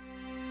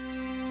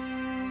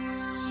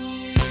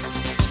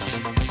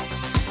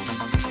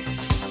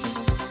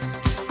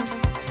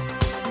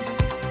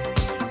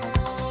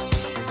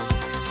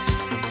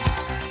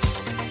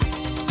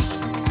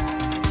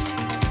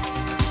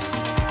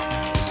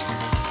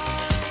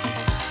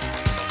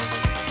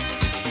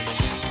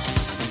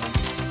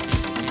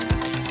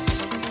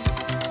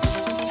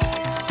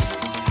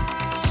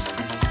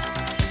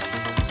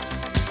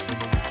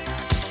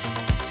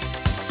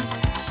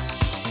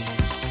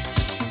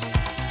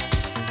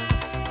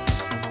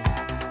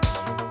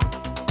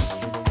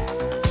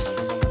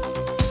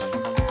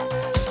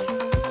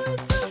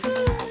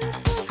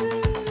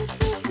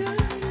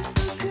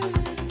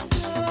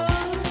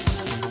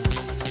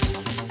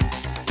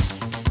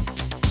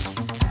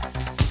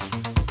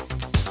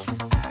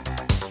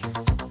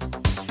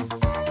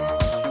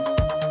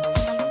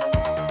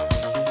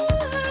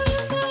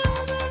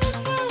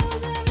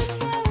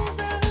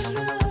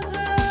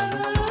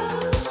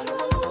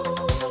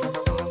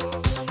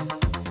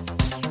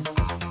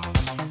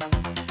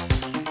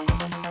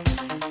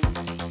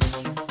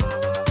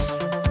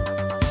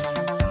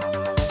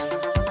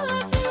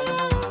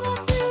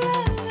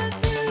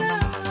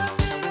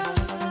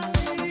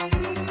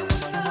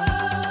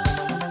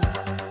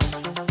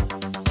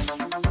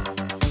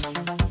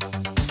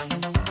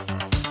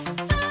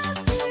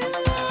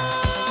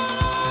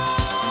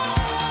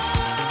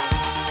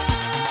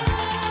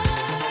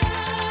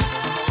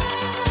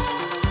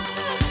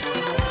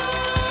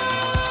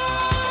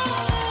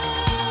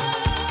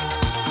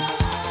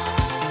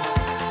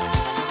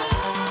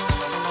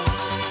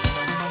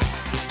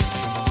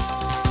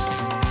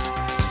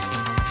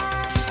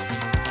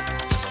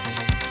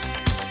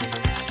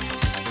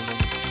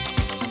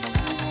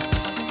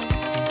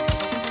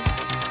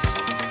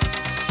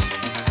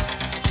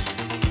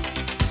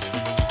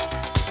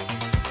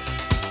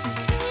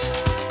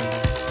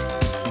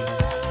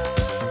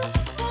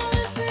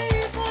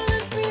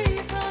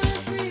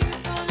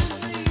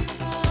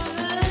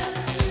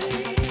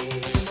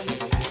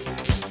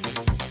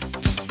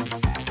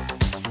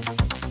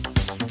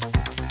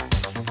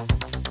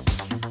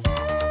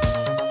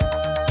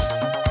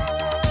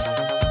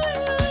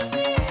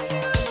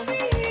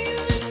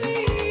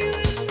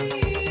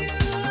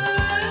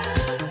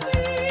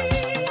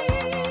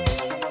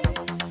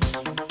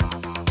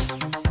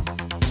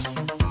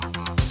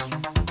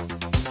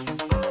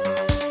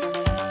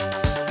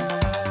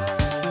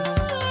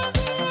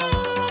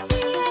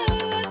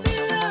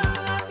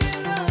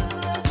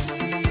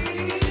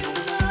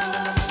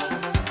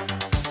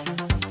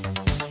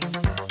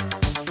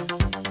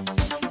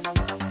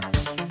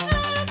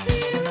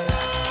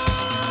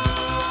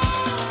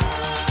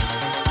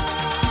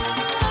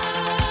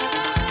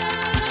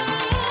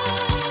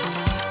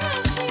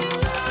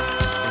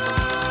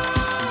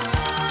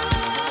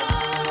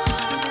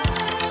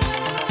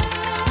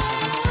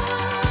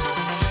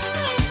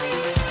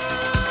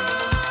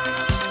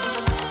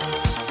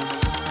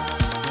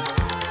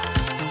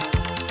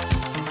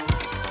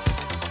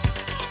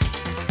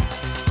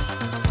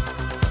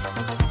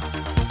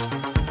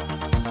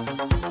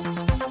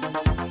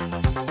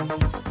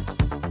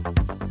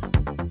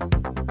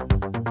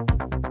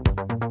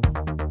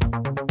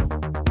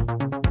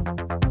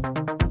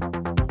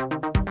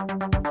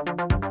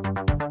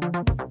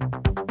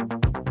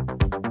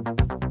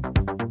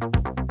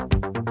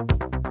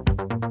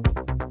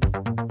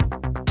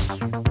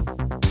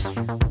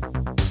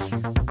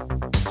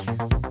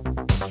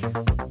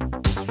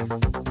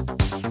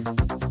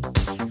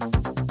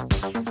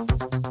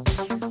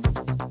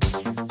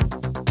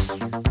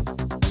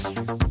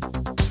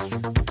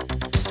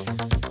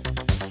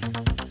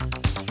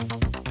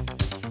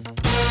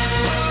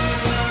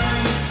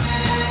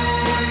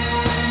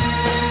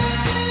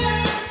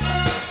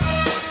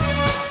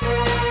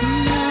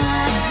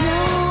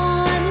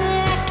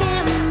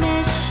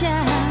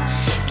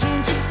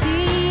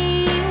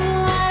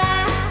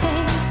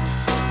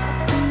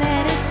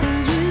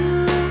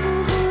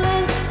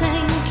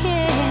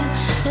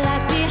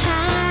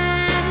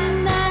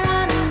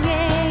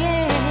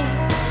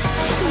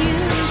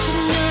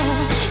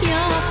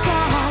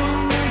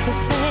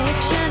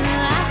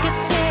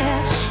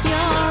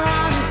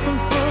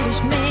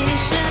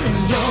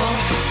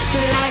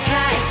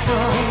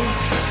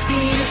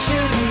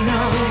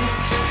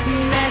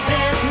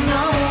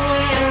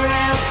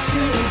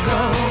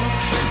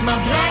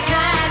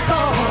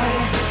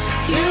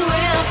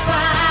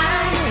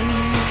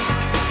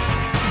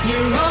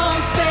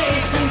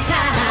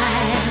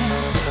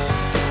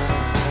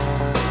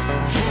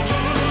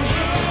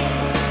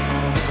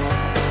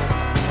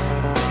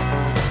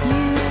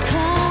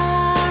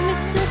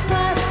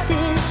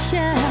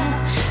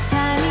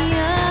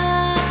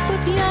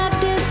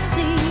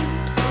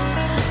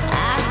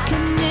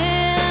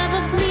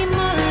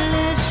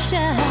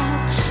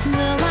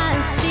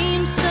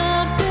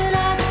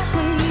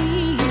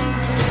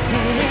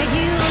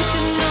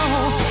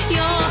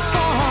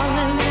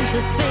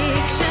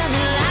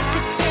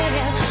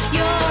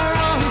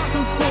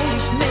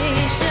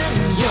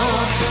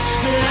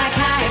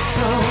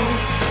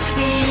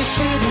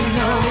 should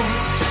know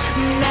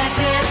that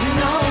there's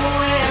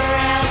nowhere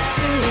else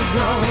to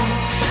go.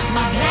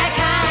 My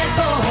black-eyed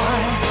boy,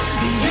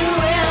 you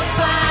will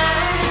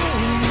find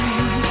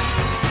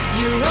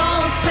your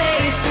own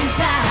space and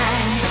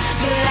time.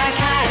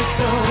 Black-eyed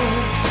soul,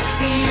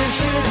 you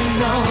should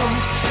know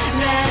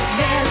that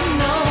there's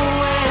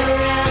nowhere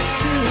else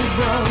to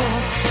go.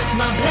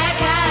 My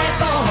black-eyed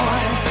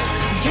boy,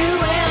 you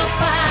will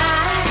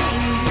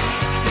find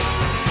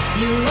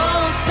your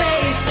own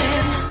space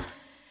and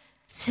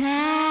time.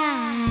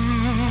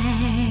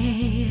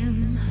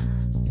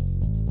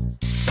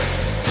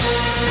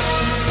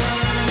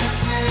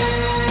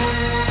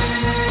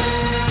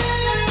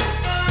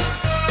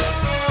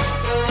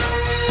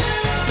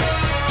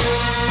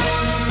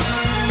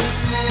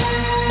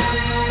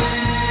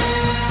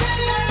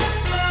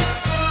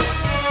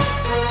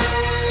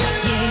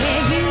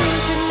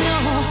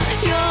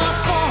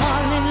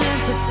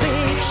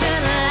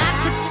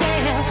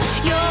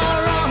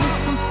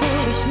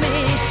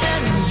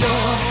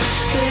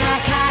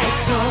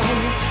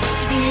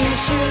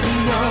 Should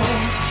know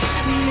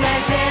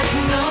that there's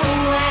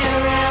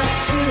nowhere else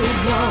to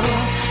go.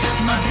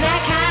 My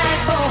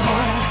black-eyed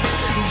boy,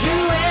 you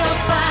will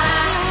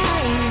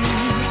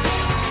find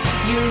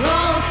your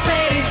own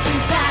space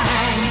and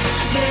time.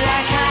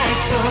 Black-eyed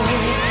soul,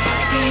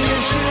 you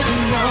should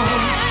know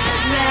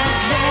that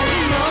there's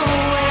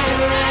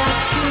nowhere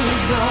else to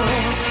go.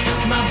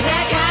 My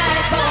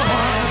black-eyed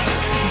boy,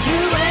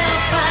 you will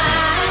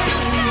find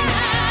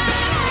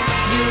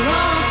your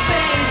own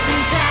space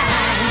and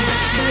time.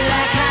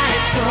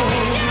 Black-eyed soul,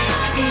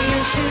 you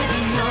should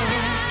know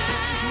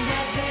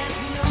that there's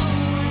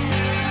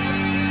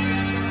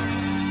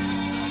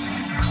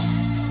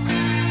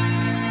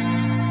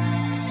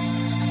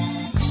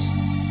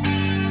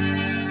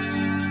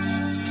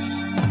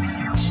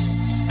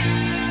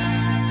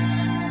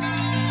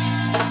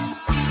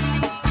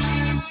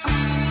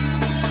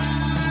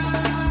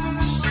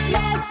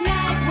Last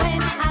night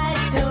when I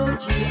told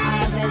you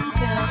all that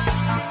stuff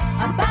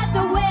about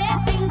the way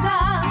things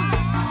are,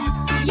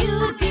 you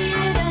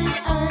didn't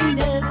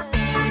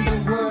understand a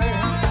word.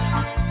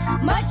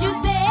 But you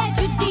said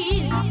you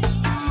did.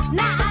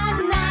 Now I'm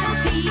not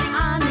the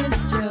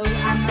honest Joe.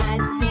 I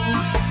might sing,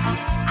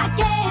 I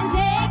can't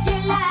take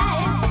your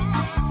life.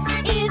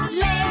 It's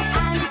late,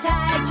 I'm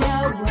tired.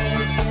 Your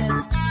words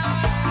just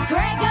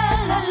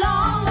crackle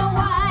along a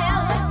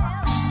while.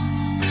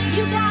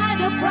 You got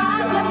a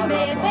problem,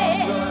 baby.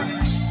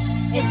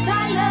 It's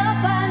all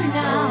over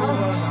now.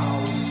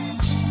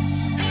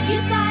 You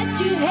thought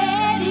you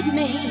hated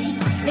me.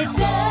 It's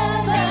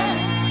over,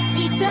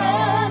 it's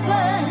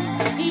over,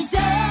 it's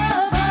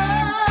over.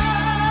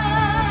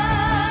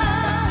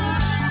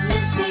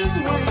 Missing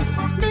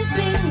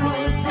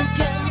words is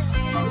just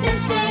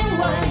missing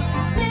words.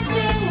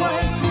 Missing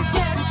words is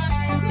just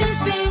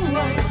missing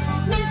words.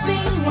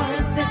 Missing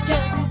words is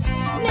just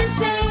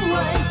missing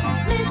words.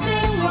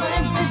 Missing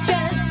words is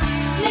just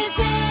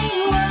missing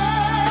words.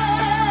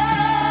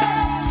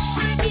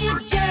 It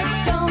just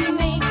don't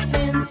make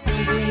sense the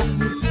way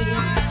you did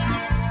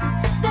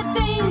the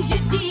things you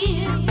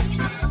did.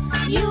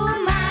 You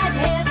might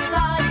have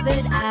thought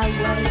that I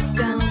was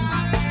dumb,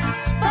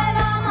 but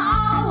I'm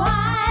all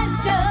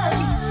wise up.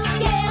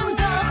 Games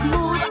up,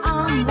 move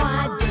on,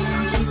 why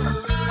don't you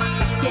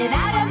get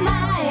out of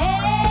my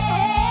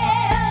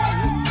head?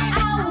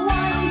 I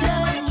wonder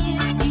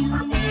if you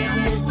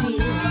ever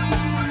did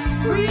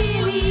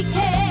really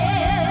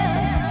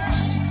care.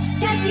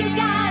 'Cause you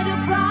got a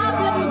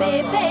problem,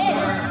 baby.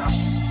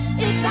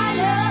 It's all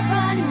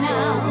over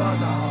now.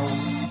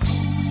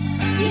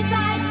 You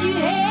thought you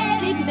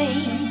hated me.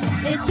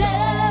 It's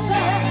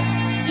over,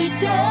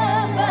 it's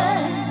over,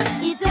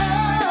 it's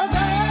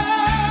over.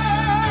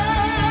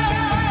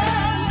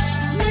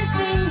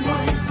 Missing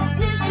words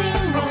is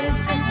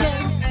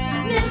just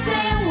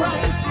missing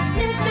words.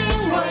 Missing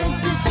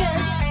words is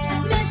just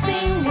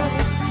missing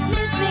words.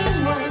 Missing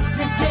words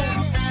is just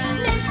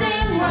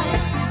missing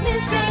words.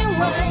 Missing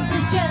words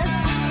is just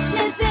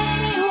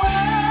missing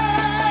words.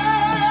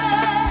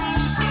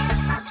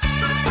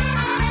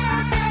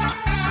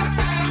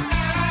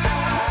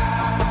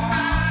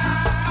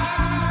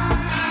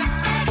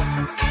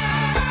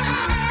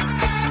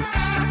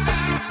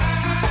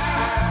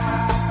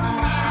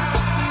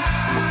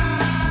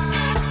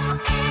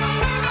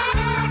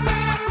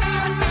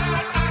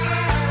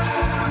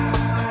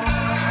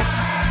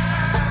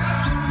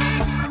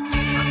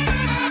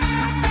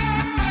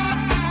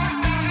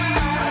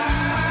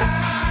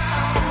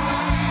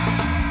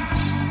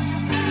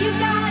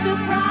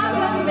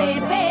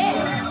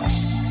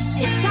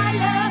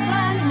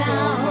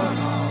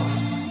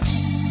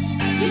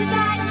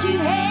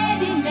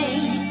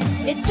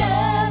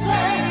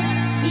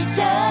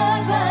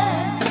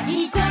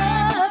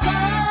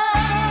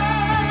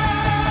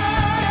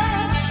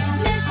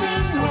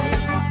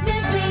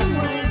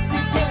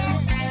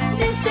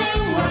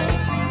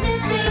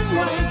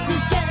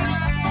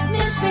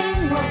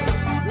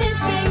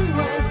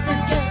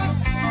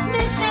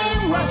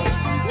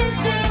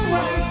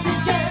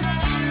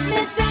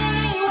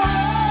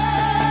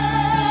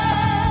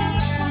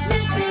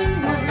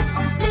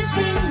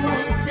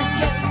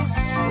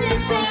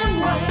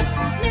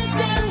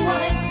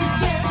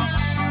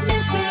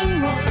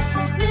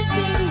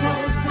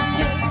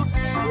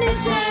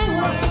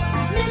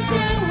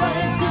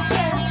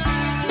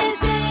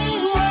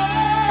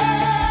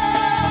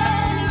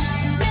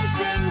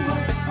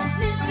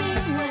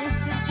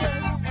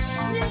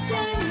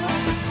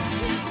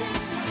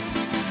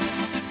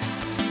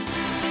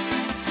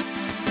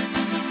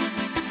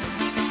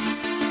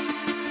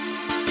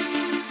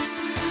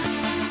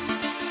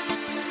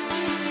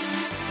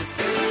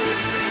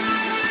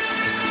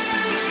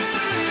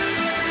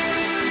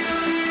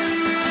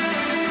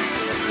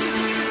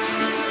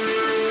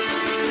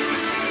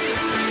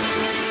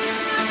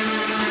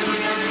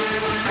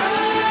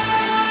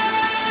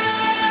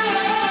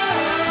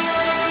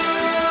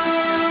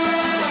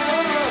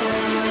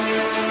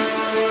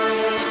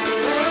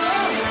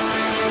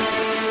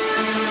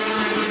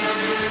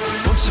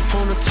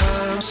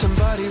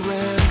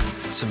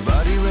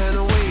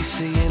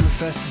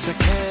 best as I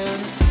can.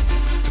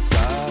 I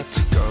got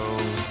to go.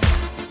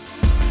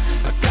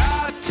 I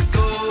got to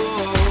go.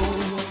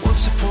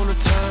 Once upon a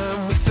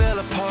time we fell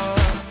apart.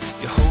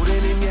 You're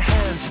holding in your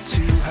hands the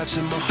two halves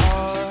of my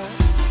heart.